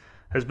weeks,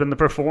 has been the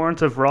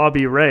performance of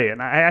Robbie Ray.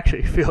 And I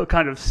actually feel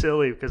kind of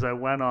silly because I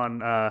went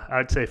on,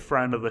 I'd say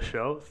friend of the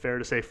show, fair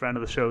to say friend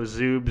of the show,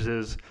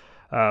 Zoobs'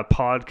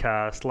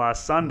 podcast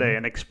last Sunday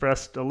and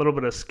expressed a little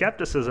bit of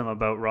skepticism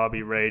about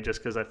Robbie Ray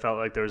just because I felt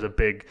like there was a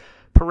big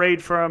parade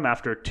for him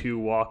after 2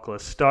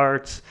 walkless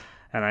starts.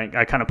 And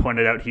I kind of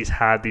pointed out he's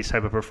had these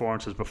type of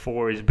performances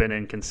before. He's been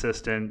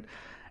inconsistent.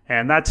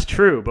 And that's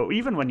true, but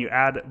even when you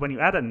add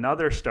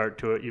another start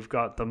to it, you've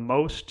got the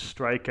most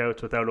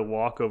strikeouts without a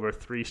walk over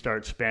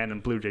 3-start span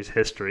in Blue Jays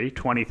history,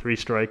 23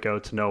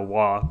 strikeouts, no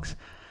walks,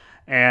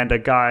 and a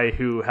guy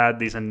who had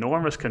these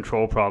enormous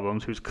control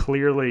problems, who's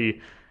clearly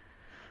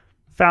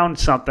found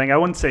something. I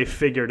wouldn't say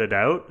figured it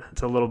out.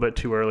 It's a little bit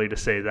too early to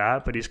say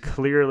that, but he's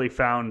clearly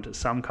found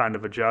some kind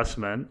of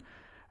adjustment.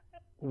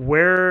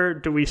 Where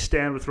do we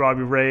stand with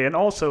Robbie Ray? And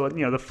also,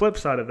 the flip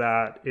side of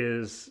that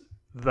is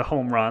the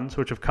home runs,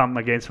 which have come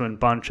against him in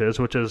bunches,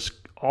 which has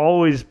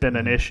always been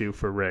an issue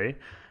for Ray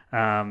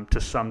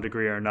to some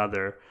degree or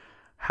another.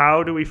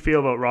 How do we feel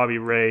about Robbie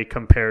Ray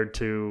compared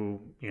to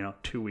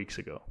 2 weeks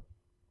ago?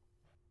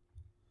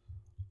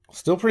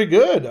 Still pretty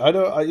good.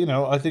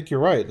 I think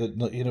you're right that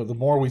the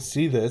more we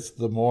see this,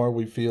 the more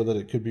we feel that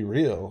it could be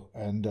real.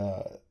 And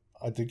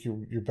I think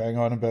you're bang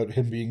on about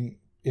him being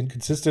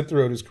inconsistent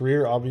throughout his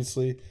career,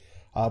 obviously.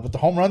 But the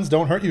home runs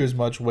don't hurt you as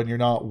much when you're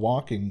not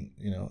walking,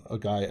 a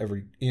guy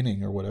every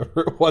inning or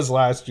whatever it was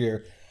last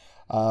year.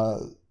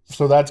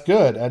 So that's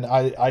good. And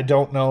I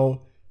don't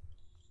know,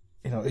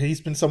 he's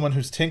been someone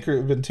who's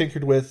been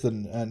tinkered with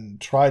and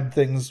tried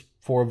things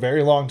for a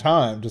very long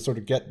time to sort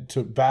of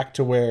get back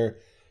to where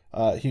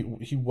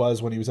he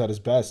was when he was at his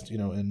best,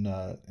 in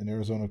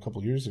Arizona a couple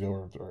of years ago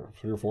or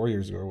 3 or 4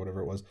 years ago or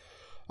whatever it was.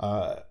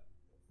 I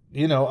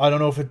don't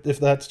know if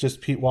that's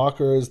just Pete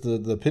Walker as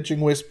the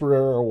pitching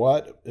whisperer or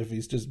what, if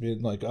he's just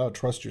being like, oh,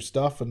 trust your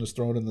stuff and just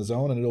throw it in the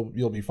zone and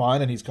you'll be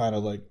fine. And he's kind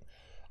of like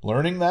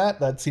learning that.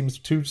 That seems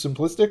too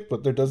simplistic,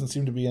 but there doesn't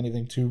seem to be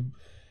anything too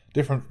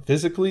different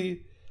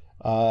physically.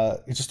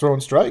 He's just throwing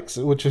strikes,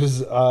 which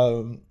is, I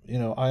almost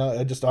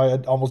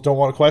don't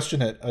want to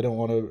question it. I don't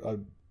want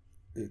to,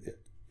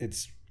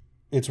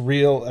 it's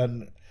real.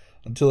 And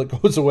until it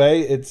goes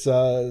away,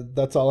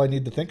 that's all I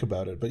need to think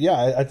about it. But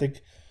yeah, I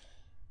think,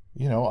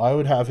 I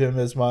would have him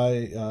as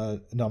my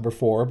number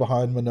 4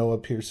 behind Manoah,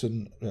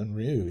 Pearson, and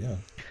Ryu. Yeah,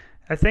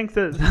 I think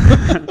that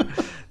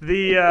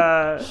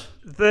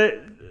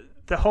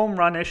the home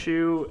run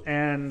issue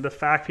and the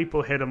fact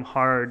people hit him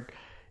hard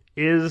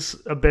is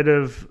a bit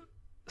of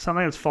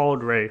something that's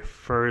followed Ray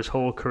for his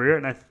whole career.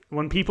 And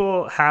when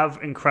people have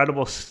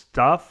incredible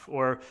stuff,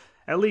 or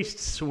at least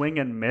swing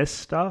and miss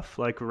stuff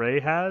like Ray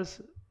has,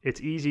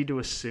 it's easy to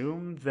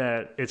assume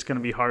that it's going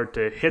to be hard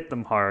to hit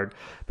them hard.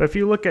 But if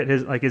you look at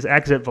his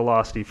exit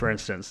velocity, for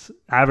instance,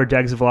 average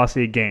exit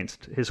velocity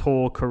against his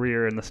whole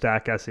career in the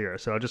Statcast era.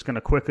 So I'm just going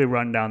to quickly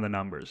run down the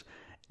numbers.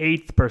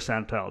 8th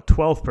percentile,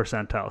 12th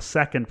percentile,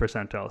 2nd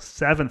percentile,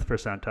 7th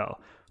percentile,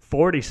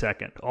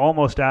 42nd,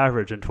 almost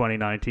average in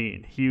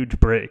 2019. Huge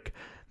break.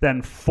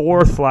 Then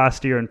 4th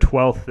last year and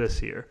 12th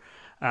this year.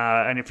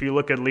 And if you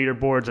look at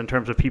leaderboards in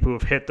terms of people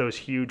who've hit those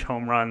huge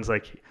home runs,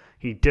 like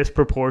he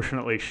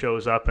disproportionately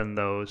shows up in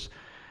those.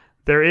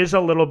 There is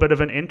a little bit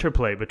of an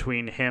interplay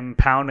between him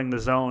pounding the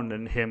zone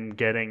and him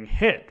getting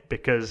hit,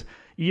 because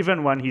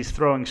even when he's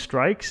throwing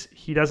strikes,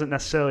 he doesn't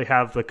necessarily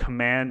have the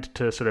command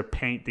to sort of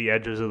paint the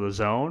edges of the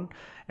zone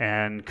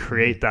and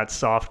create that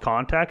soft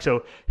contact.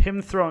 So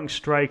him throwing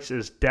strikes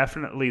is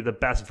definitely the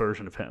best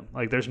version of him.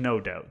 Like, there's no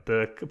doubt.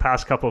 The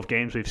past couple of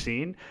games we've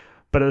seen,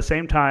 but at the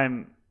same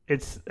time, I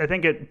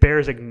think it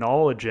bears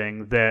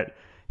acknowledging that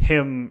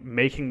him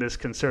making this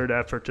concerted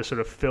effort to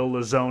sort of fill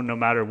the zone no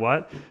matter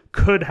what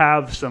could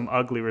have some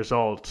ugly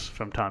results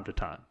from time to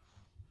time.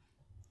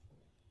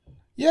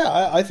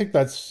 Yeah, I think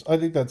that's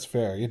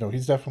fair.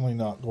 He's definitely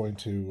not going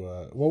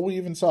to. Well, we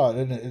even saw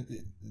it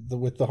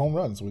with the home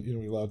runs.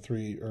 We allowed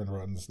 3 earned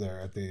runs there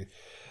at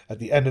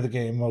the end of the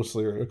game,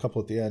 mostly, or a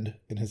couple at the end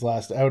in his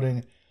last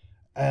outing,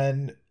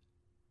 and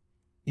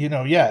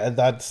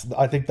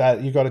I think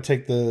that you got to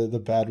take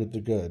the bad with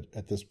the good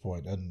at this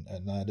point, and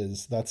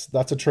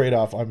that's a trade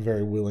off I'm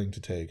very willing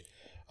to take,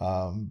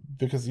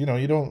 because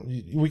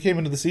we came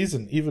into the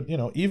season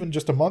even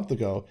just a month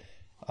ago.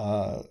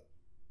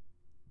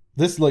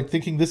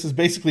 Thinking this is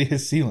basically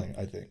his ceiling.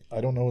 I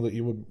don't know that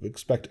you would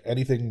expect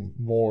anything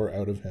more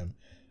out of him,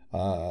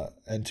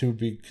 and to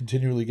be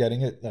continually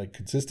getting it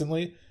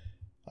consistently,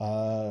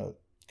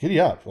 giddy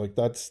up.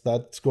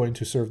 That's going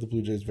to serve the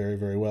Blue Jays very,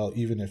 very well.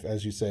 Even if,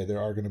 as you say, there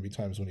are going to be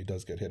times when he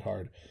does get hit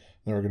hard.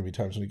 There are going to be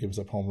times when he gives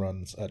up home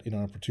runs at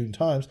inopportune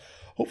times.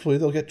 Hopefully,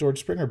 they'll get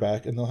George Springer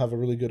back and they'll have a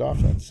really good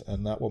offense,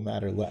 and that will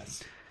matter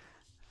less.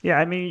 Yeah,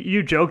 I mean,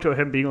 you joked about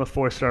him being the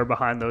 4-star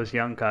behind those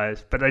young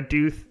guys, but I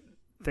do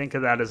think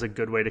of that as a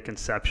good way to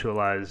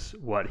conceptualize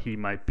what he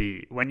might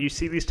be. When you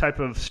see these type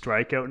of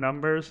strikeout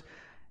numbers,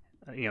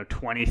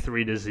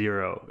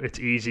 23-0, it's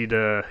easy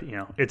to,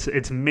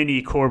 it's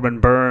mini Corbin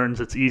Burns.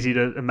 It's easy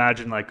to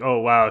imagine oh,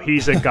 wow,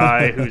 he's a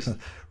guy who's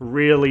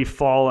really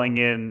falling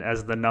in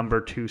as the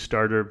number 2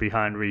 starter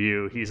behind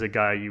Ryu. He's a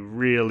guy you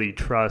really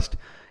trust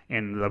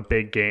in the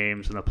big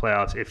games and the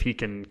playoffs if he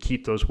can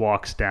keep those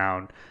walks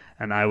down.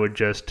 And I would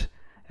just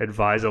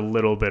advise a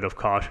little bit of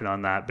caution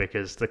on that,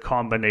 because the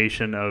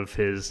combination of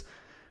his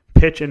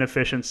pitch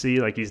inefficiency,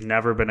 he's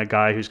never been a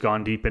guy who's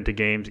gone deep into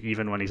games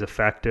even when he's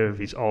effective.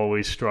 He's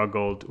always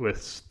struggled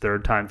with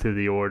third time through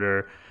the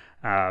order,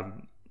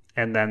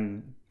 and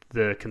then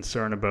the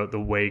concern about the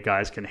way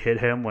guys can hit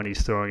him when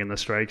he's throwing in the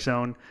strike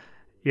zone.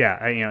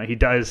 Yeah, he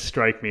does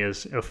strike me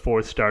as a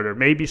 4th starter,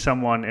 maybe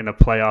someone in a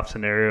playoff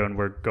scenario, and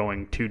we're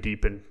going too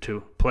deep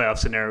into playoff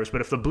scenarios,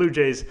 but if the Blue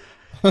Jays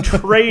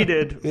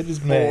traded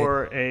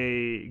for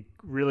a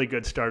really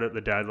good start at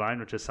the deadline,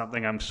 which is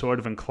something I'm sort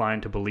of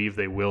inclined to believe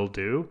they will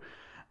do,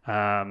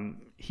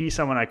 he's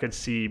someone I could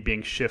see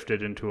being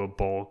shifted into a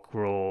bulk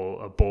role,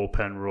 a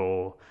bullpen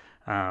role,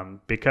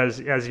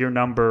 because as your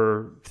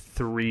number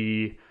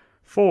 3,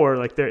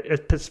 4,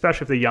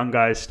 especially if the young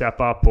guys step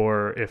up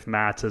or if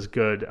Matt's is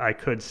good, I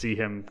could see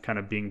him kind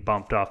of being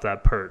bumped off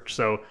that perch.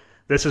 So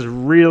this is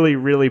really,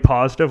 really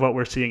positive what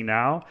we're seeing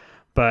now.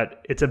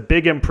 But it's a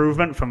big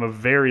improvement from a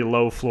very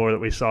low floor that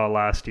we saw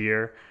last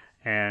year,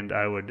 and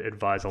I would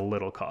advise a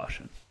little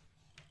caution.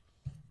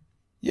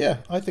 Yeah,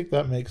 I think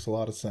that makes a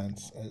lot of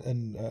sense.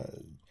 And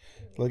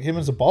him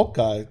as a bulk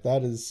guy,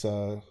 that is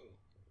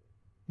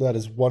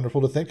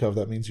wonderful to think of.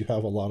 That means you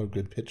have a lot of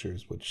good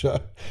pitchers, which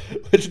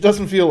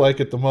doesn't feel like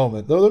at the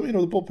moment. Though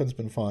the bullpen's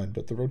been fine,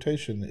 but the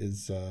rotation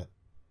is.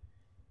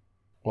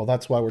 Well,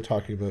 that's why we're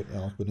talking about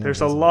Alec Manoah.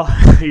 There's a lot,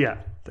 yeah.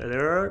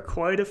 There are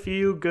quite a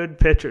few good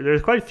pitchers.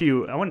 There's quite a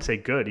few, I wouldn't say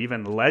good,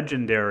 even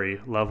legendary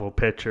level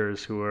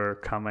pitchers who are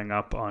coming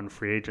up on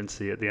free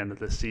agency at the end of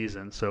the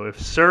season. So if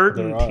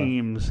certain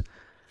teams'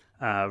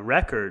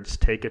 records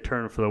take a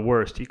turn for the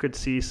worst, you could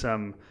see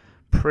some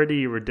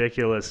pretty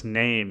ridiculous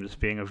names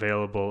being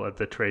available at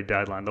the trade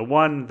deadline. The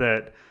one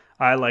that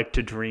I like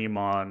to dream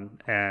on,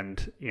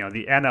 and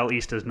the NL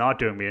East is not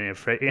doing me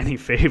any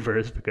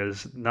favors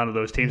because none of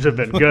those teams have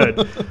been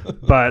good.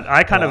 But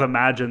I kind of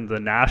imagine the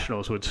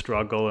Nationals would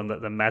struggle and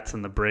that the Mets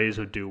and the Braves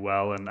would do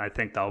well, and I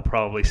think that'll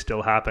probably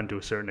still happen to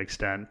a certain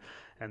extent.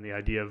 And the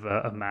idea of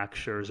a Max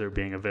Scherzer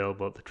being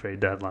available at the trade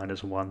deadline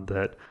is one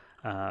that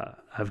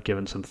I've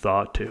given some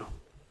thought to.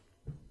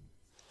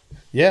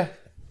 Yeah,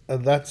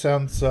 that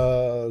sounds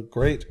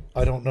great.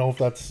 I don't know if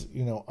that's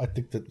I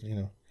think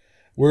that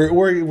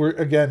We're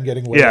again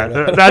getting way out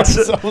of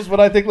ourselves, but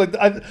I think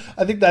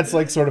I think that's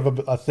sort of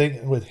a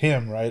thing with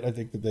him, right? I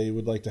think that they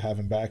would like to have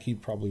him back. He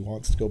probably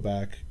wants to go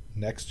back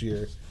next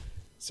year,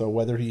 so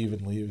whether he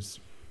even leaves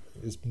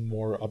is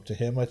more up to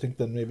him, I think,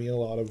 than maybe a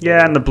lot of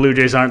and the Blue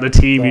Jays aren't the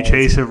team you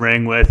chase a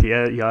ring with.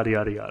 Yeah, yada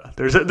yada yada.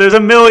 There's a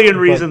million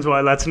reasons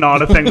why that's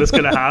not a thing that's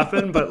going to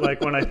happen. But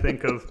when I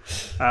think of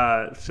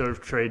sort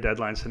of trade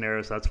deadline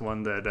scenarios, that's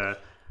one that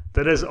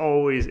has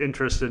always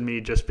interested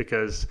me, just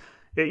because.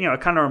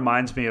 It kind of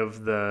reminds me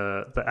of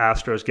the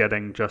Astros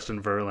getting Justin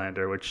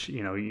Verlander, which,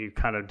 you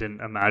kind of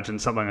didn't imagine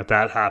something like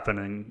that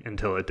happening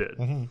until it did.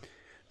 Mm-hmm.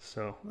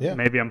 So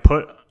maybe I'm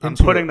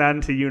putting that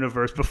into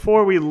universe.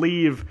 Before we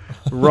leave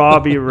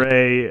Robbie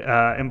Ray,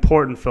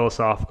 important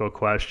philosophical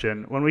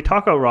question. When we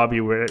talk about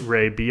Robbie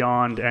Ray,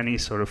 beyond any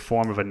sort of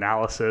form of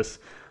analysis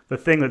the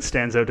thing that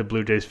stands out to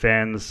Blue Jays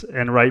fans,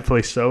 and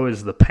rightfully so,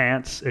 is the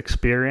pants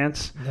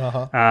experience.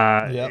 Yep.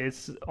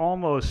 It's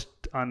almost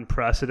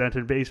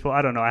unprecedented baseball.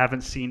 I don't know. I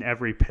haven't seen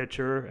every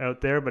pitcher out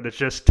there, but it's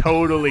just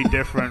totally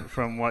different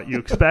from what you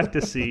expect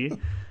to see.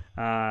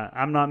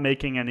 I'm not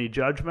making any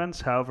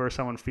judgments. However,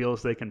 someone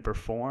feels they can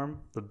perform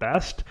the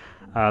best,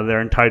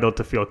 they're entitled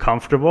to feel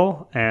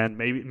comfortable. And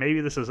maybe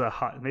this is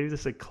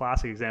a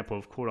classic example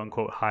of quote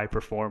unquote high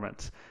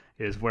performance,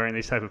 is wearing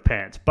these type of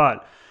pants.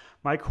 But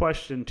my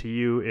question to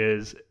you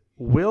is,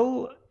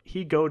 will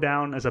he go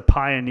down as a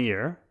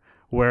pioneer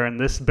wherein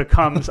this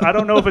becomes, I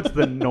don't know if it's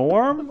the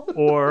norm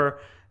or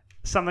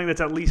something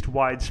that's at least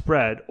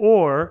widespread,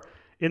 or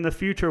in the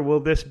future, will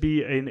this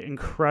be an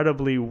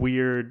incredibly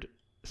weird,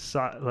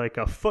 like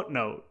a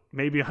footnote,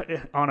 maybe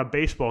on a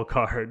baseball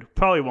card?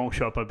 Probably won't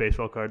show up on a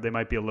baseball card. They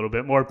might be a little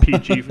bit more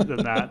PG than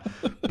that.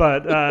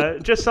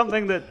 But just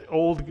something that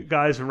old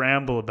guys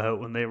ramble about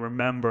when they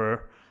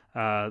remember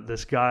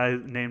this guy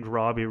named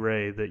Robbie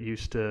Ray that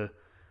used to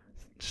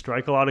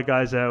strike a lot of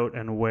guys out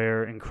and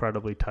wear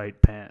incredibly tight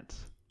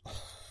pants.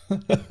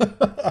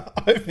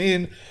 I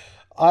mean,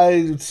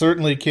 I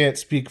certainly can't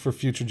speak for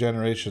future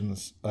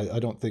generations. I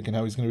don't think in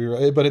how he's going to be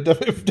right, but it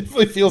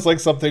definitely feels like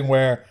something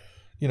where,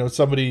 you know,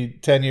 somebody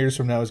 10 years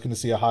from now is going to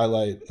see a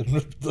highlight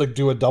and like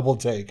do a double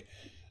take,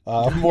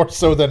 more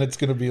so than it's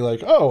going to be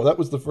like, oh, that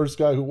was the first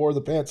guy who wore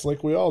the pants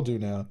like we all do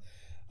now.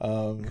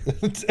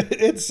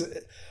 It's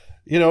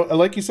you know,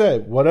 like you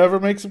said, whatever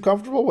makes him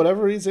comfortable,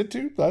 whatever he's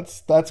into,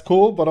 that's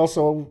cool. But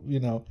also, you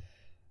know,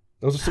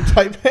 those are some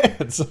tight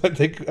pants. I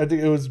think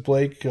it was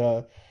Blake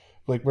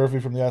Murphy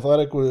from The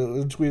Athletic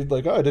tweeted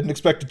like, "Oh, I didn't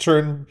expect to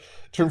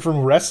turn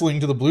from wrestling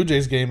to the Blue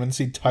Jays game and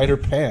see tighter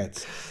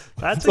pants."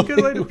 That's a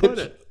good way to put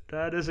it.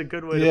 That is a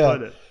good way to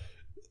put it.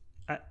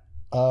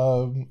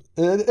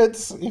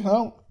 It's, you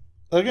know,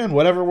 again,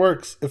 whatever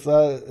works. If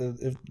I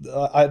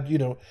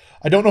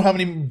don't know how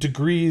many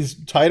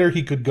degrees tighter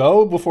he could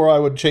go before I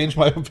would change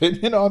my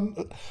opinion on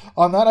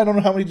that. I don't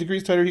know how many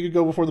degrees tighter he could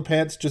go before the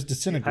pants just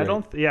disintegrate. I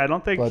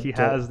don't think he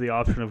has the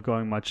option of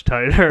going much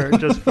tighter,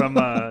 just from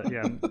a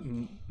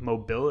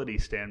mobility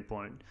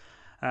standpoint.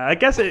 I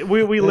guess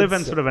we live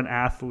in sort of an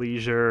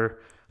athleisure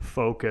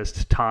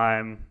focused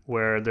time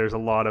where there's a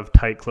lot of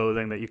tight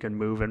clothing that you can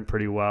move in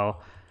pretty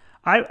well.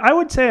 I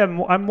would say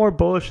I'm more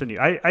bullish than you.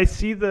 I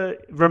see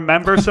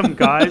remember some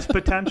guys'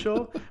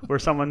 potential where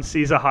someone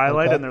sees a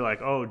highlight and they're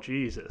like, oh,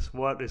 Jesus,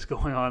 what is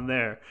going on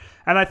there?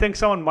 And I think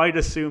someone might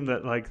assume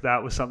that like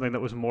that was something that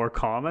was more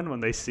common when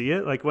they see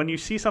it. Like when you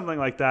see something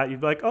like that,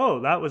 you'd be like,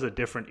 oh, that was a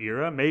different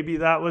era. Maybe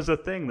that was a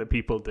thing that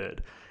people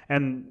did.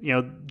 And, you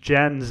know,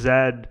 Gen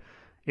Z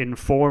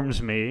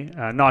informs me,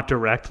 not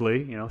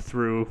directly, you know,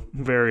 through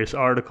various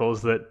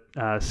articles that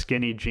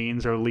skinny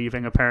jeans are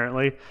leaving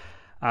apparently.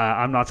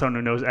 I'm not someone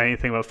who knows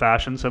anything about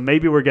fashion, so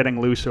maybe we're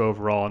getting looser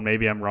overall, and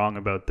maybe I'm wrong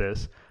about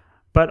this.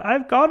 But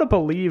I've got to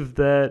believe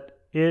that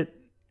it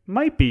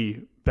might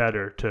be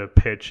better to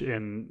pitch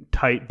in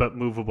tight but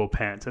movable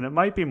pants, and it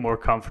might be more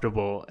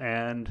comfortable.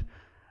 And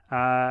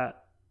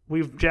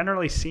we've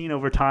generally seen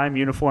over time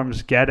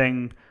uniforms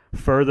getting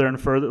further and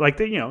further. Like,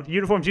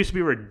 uniforms used to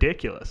be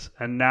ridiculous,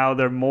 and now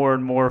they're more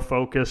and more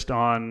focused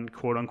on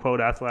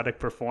quote-unquote athletic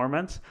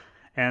performance.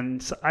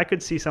 And so I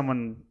could see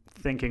someone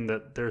thinking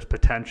that there's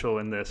potential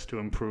in this to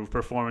improve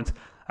performance.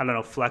 I don't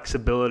know,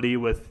 flexibility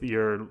with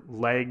your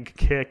leg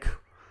kick.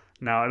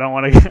 Now, I don't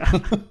want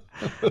to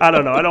I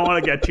don't know. I don't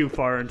want to get too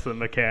far into the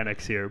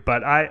mechanics here,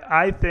 but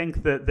I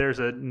think that there's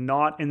a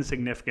not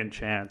insignificant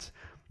chance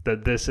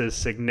that this is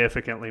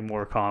significantly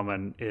more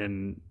common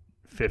in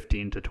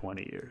 15 to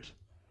 20 years.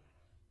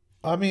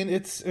 I mean,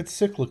 it's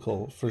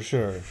cyclical for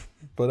sure,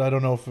 but I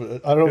don't know if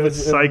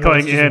it's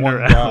cycling in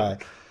or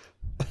out.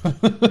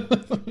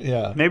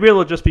 Yeah, maybe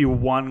it'll just be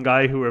one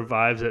guy who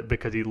revives it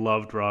because he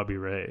loved Robbie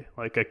Ray,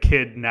 like a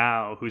kid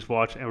now who's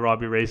watching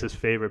Robbie Ray's his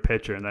favorite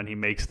pitcher, and then he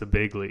makes the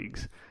big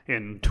leagues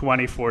in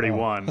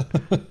 2041,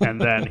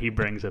 and then he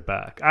brings it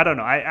back. I don't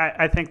know.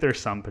 I think there's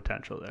some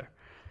potential there.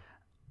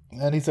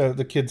 And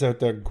the kid's out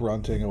there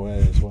grunting away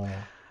as well.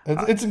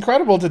 It's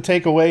incredible to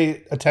take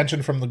away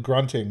attention from the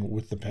grunting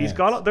with the pants.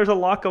 There's a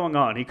lot going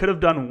on. He could have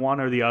done one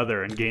or the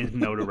other and gained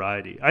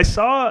notoriety. I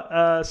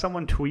saw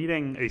someone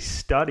tweeting a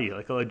study,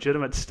 like a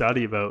legitimate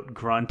study about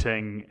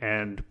grunting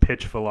and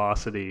pitch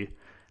velocity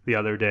the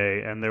other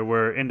day, and there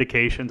were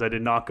indications. I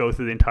did not go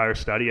through the entire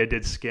study. I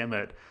did skim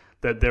it,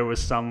 that there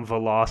was some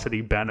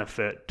velocity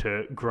benefit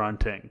to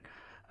grunting,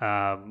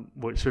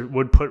 which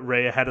would put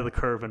Ray ahead of the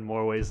curve in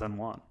more ways than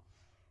one.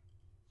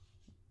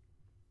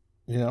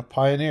 You know,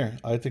 pioneer.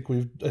 I think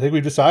we've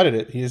decided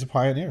it. He is a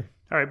pioneer.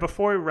 All right,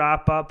 before we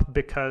wrap up,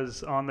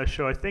 because on the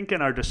show, I think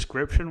in our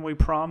description we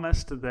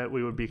promised that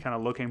we would be kind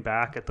of looking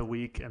back at the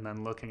week and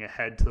then looking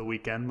ahead to the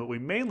weekend, but we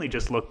mainly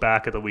just look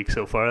back at the week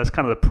so far. That's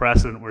kind of the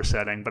precedent we're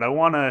setting, but I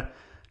want to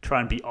try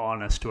and be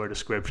honest to our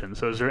description.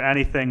 So is there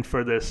anything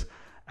for this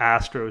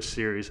Astros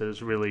series that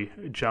really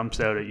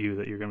jumps out at you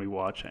that you're going to be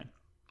watching?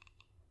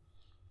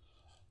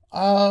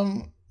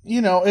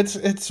 You know,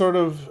 it's sort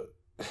of...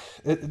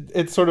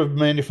 it's sort of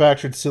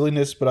manufactured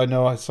silliness, but I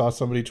know I saw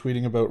somebody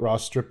tweeting about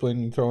Ross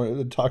Stripling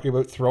talking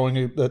about throwing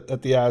it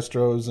at the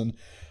Astros,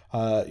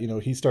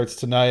 and he starts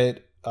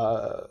tonight,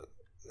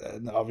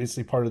 and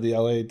obviously part of the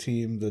LA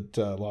team that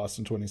lost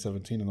in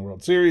 2017 in the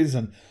World Series,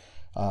 and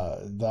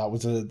that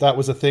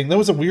was a thing. That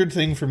was a weird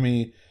thing for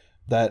me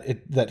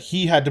that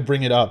he had to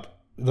bring it up.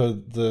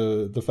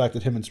 The fact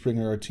that him and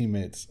Springer are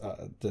teammates,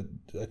 that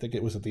I think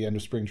it was at the end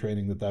of spring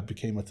training that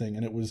became a thing,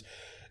 and it was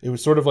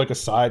sort of like a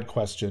side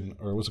question,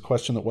 or it was a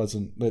question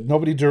that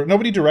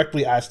nobody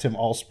directly asked him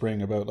all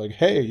spring about, like,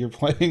 hey, you're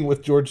playing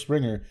with George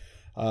Springer,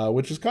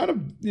 which is kind of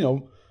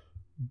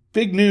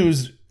big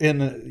news in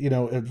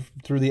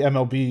through the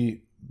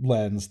MLB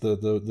lens,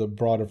 the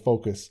broader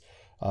focus.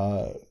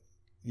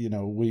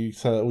 We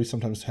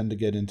sometimes tend to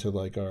get into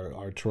like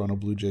our Toronto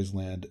Blue Jays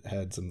land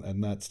heads,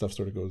 and that stuff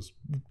sort of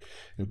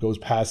goes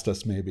past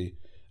us maybe.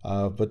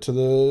 But to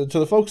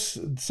the folks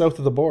south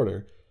of the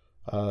border,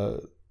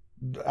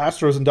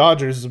 Astros and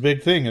Dodgers is a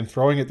big thing, and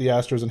throwing at the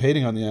Astros and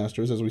hating on the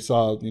Astros, as we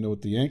saw,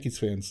 with the Yankees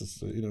fans,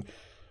 is,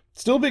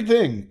 still a big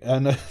thing.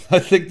 And I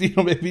think,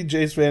 maybe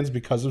Jays fans,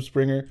 because of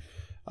Springer,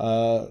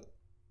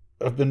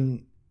 have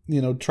been,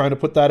 trying to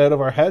put that out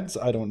of our heads.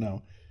 I don't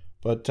know.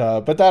 But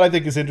that I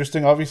think is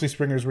interesting. Obviously,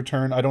 Springer's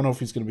return. I don't know if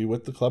he's going to be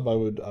with the club. I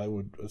would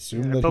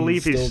assume that I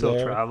believe he's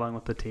still traveling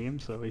with the team,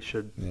 so he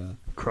should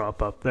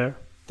crop up there.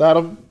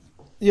 That'll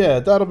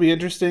be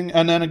interesting.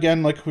 And then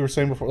again, like we were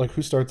saying before, like,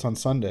 who starts on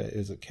Sunday?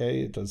 Is it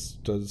Kay? Does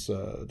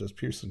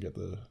Pearson get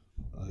the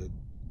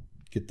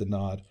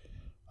nod?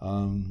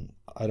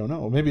 I don't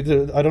know. Maybe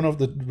I don't know if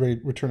the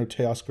return of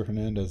Teoscar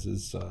Hernandez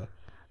is.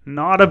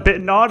 Not a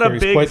big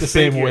quite the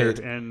same figure weight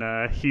in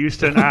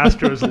Houston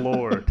Astros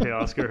lore,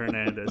 Teoscar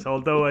Hernandez.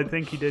 Although I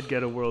think he did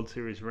get a World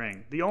Series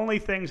ring. The only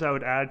things I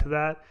would add to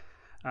that,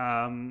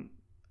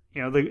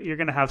 you're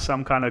going to have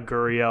some kind of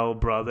Gurriel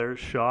brothers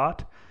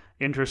shot.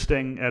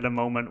 Interesting at a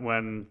moment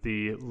when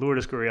the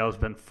Lourdes Gurriel has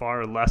been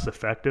far less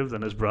effective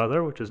than his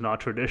brother, which has not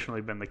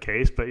traditionally been the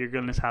case. But you're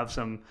going to have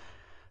some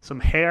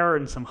hair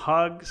and some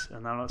hugs,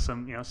 and then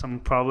some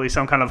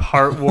kind of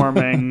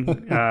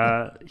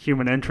heartwarming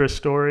human interest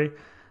story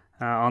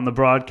on the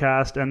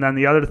broadcast. And then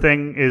the other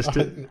thing is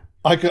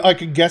I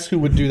could guess who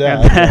would do that.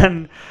 And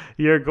then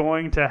you're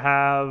going to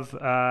have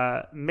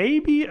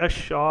maybe a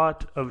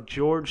shot of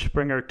George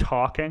Springer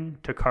talking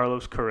to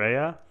Carlos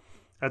Correa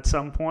at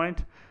some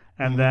point,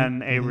 and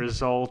then a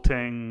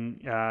resulting,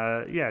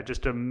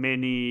 just a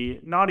mini,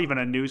 not even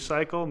a news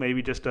cycle,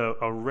 maybe just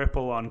a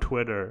ripple on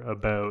Twitter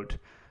about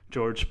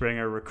George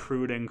Springer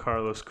recruiting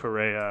Carlos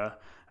Correa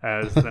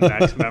as the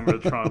next member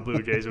of the Toronto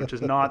Blue Jays, which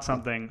is not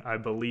something I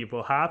believe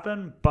will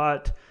happen.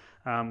 But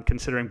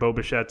considering Bo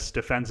Bichette's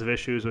defensive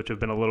issues, which have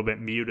been a little bit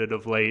muted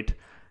of late,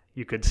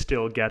 you could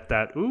still get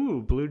that,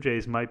 Blue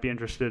Jays might be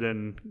interested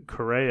in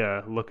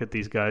Correa. Look at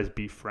these guys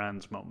be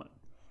friends moment.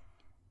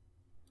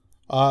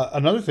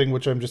 Another thing,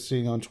 which I'm just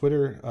seeing on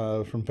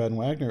Twitter from Ben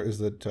Wagner, is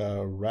that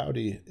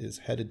Rowdy is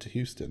headed to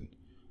Houston.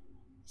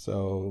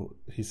 So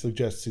he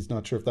suggests he's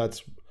not sure if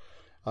that's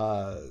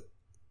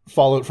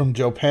followed from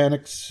Joe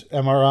Panik's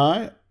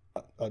MRI.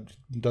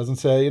 Doesn't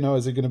say,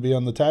 is he going to be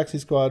on the taxi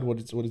squad? What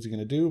is he going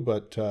to do?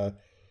 But a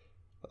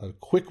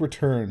quick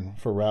return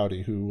for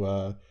Rowdy,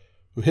 who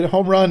hit a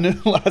home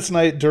run last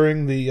night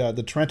during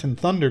the Trenton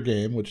Thunder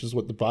game, which is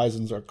what the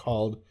Bisons are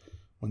called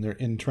when they're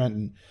in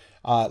Trenton.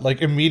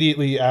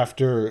 Immediately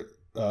after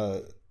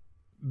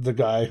the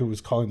guy who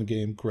was calling the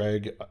game,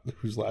 Greg,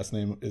 whose last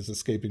name is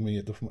escaping me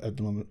at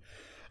the moment,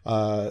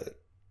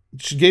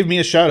 she gave me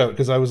a shout out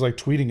because I was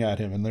tweeting at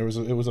him, and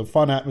it was a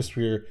fun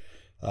atmosphere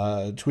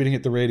tweeting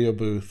at the radio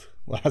booth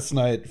last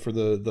night for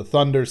the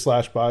Thunder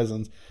 /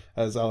 Bisons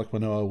as Alek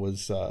Manoah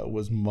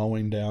was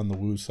mowing down the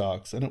Woo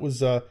Sox. And it was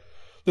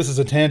this is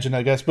a tangent,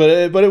 I guess, but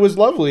it was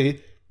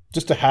lovely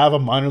just to have a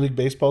minor league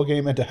baseball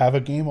game and to have a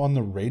game on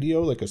the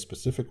radio, like a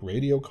specific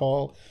radio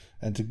call,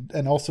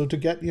 and also to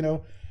get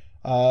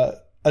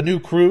a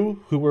new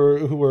crew who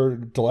were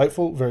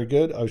delightful, very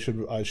good. I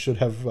should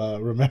have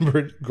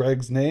remembered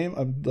Greg's name.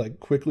 I'm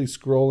quickly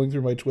scrolling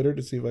through my Twitter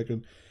to see if I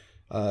can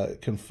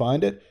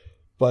find it,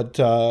 but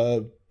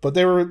they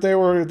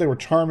were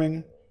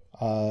charming,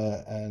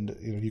 and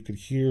you could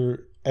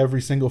hear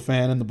every single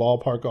fan in the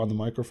ballpark on the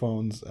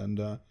microphones,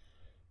 and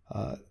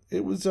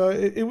it was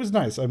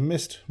nice. I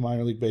missed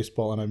minor league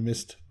baseball and I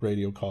missed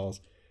radio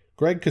calls.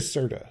 Greg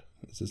Caserta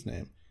is his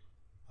name,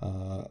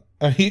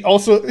 and he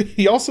also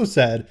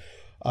said.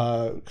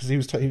 Because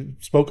he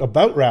spoke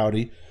about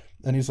Rowdy,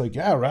 and he's like,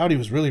 yeah, Rowdy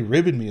was really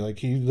ribbing me. I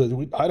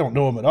don't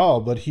know him at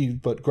all,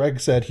 but Greg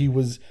said he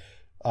was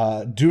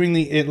doing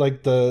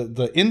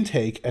the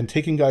intake and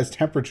taking guys'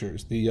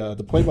 temperatures.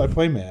 The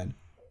play-by-play man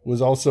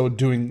was also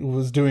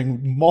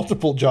doing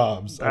multiple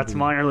jobs. That's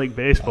minor league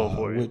baseball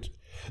for you.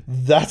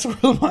 That's where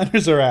the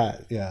minors are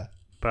at. Yeah.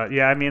 But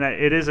yeah, I mean,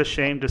 it is a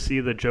shame to see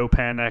the Joe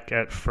Panik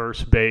at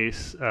first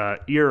base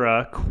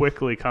era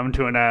quickly come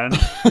to an end.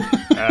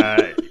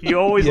 You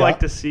always like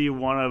to see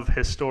one of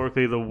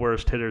historically the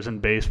worst hitters in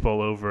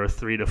baseball over a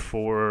 3 to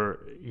 4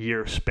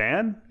 year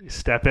span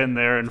step in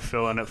there and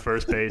fill in at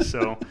first base.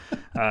 So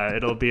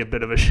it'll be a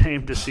bit of a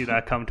shame to see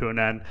that come to an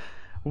end.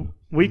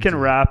 We can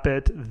wrap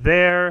it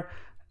there.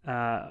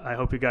 I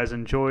hope you guys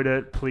enjoyed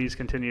it. Please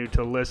continue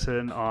to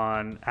listen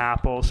on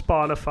Apple,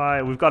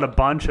 Spotify. We've got a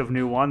bunch of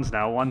new ones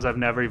now, ones I've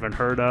never even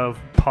heard of.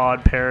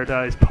 Pod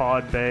Paradise,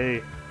 Pod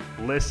Bay,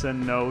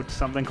 Listen Notes,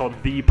 something called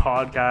The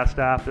Podcast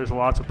App. There's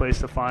lots of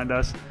places to find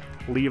us.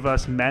 Leave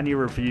us many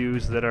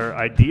reviews that are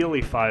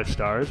ideally 5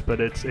 stars,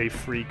 but it's a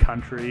free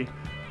country.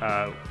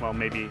 Well,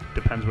 maybe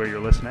depends where you're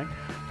listening.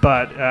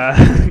 But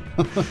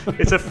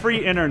it's a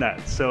free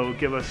internet, so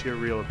give us your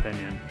real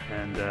opinion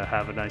and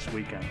have a nice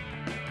weekend.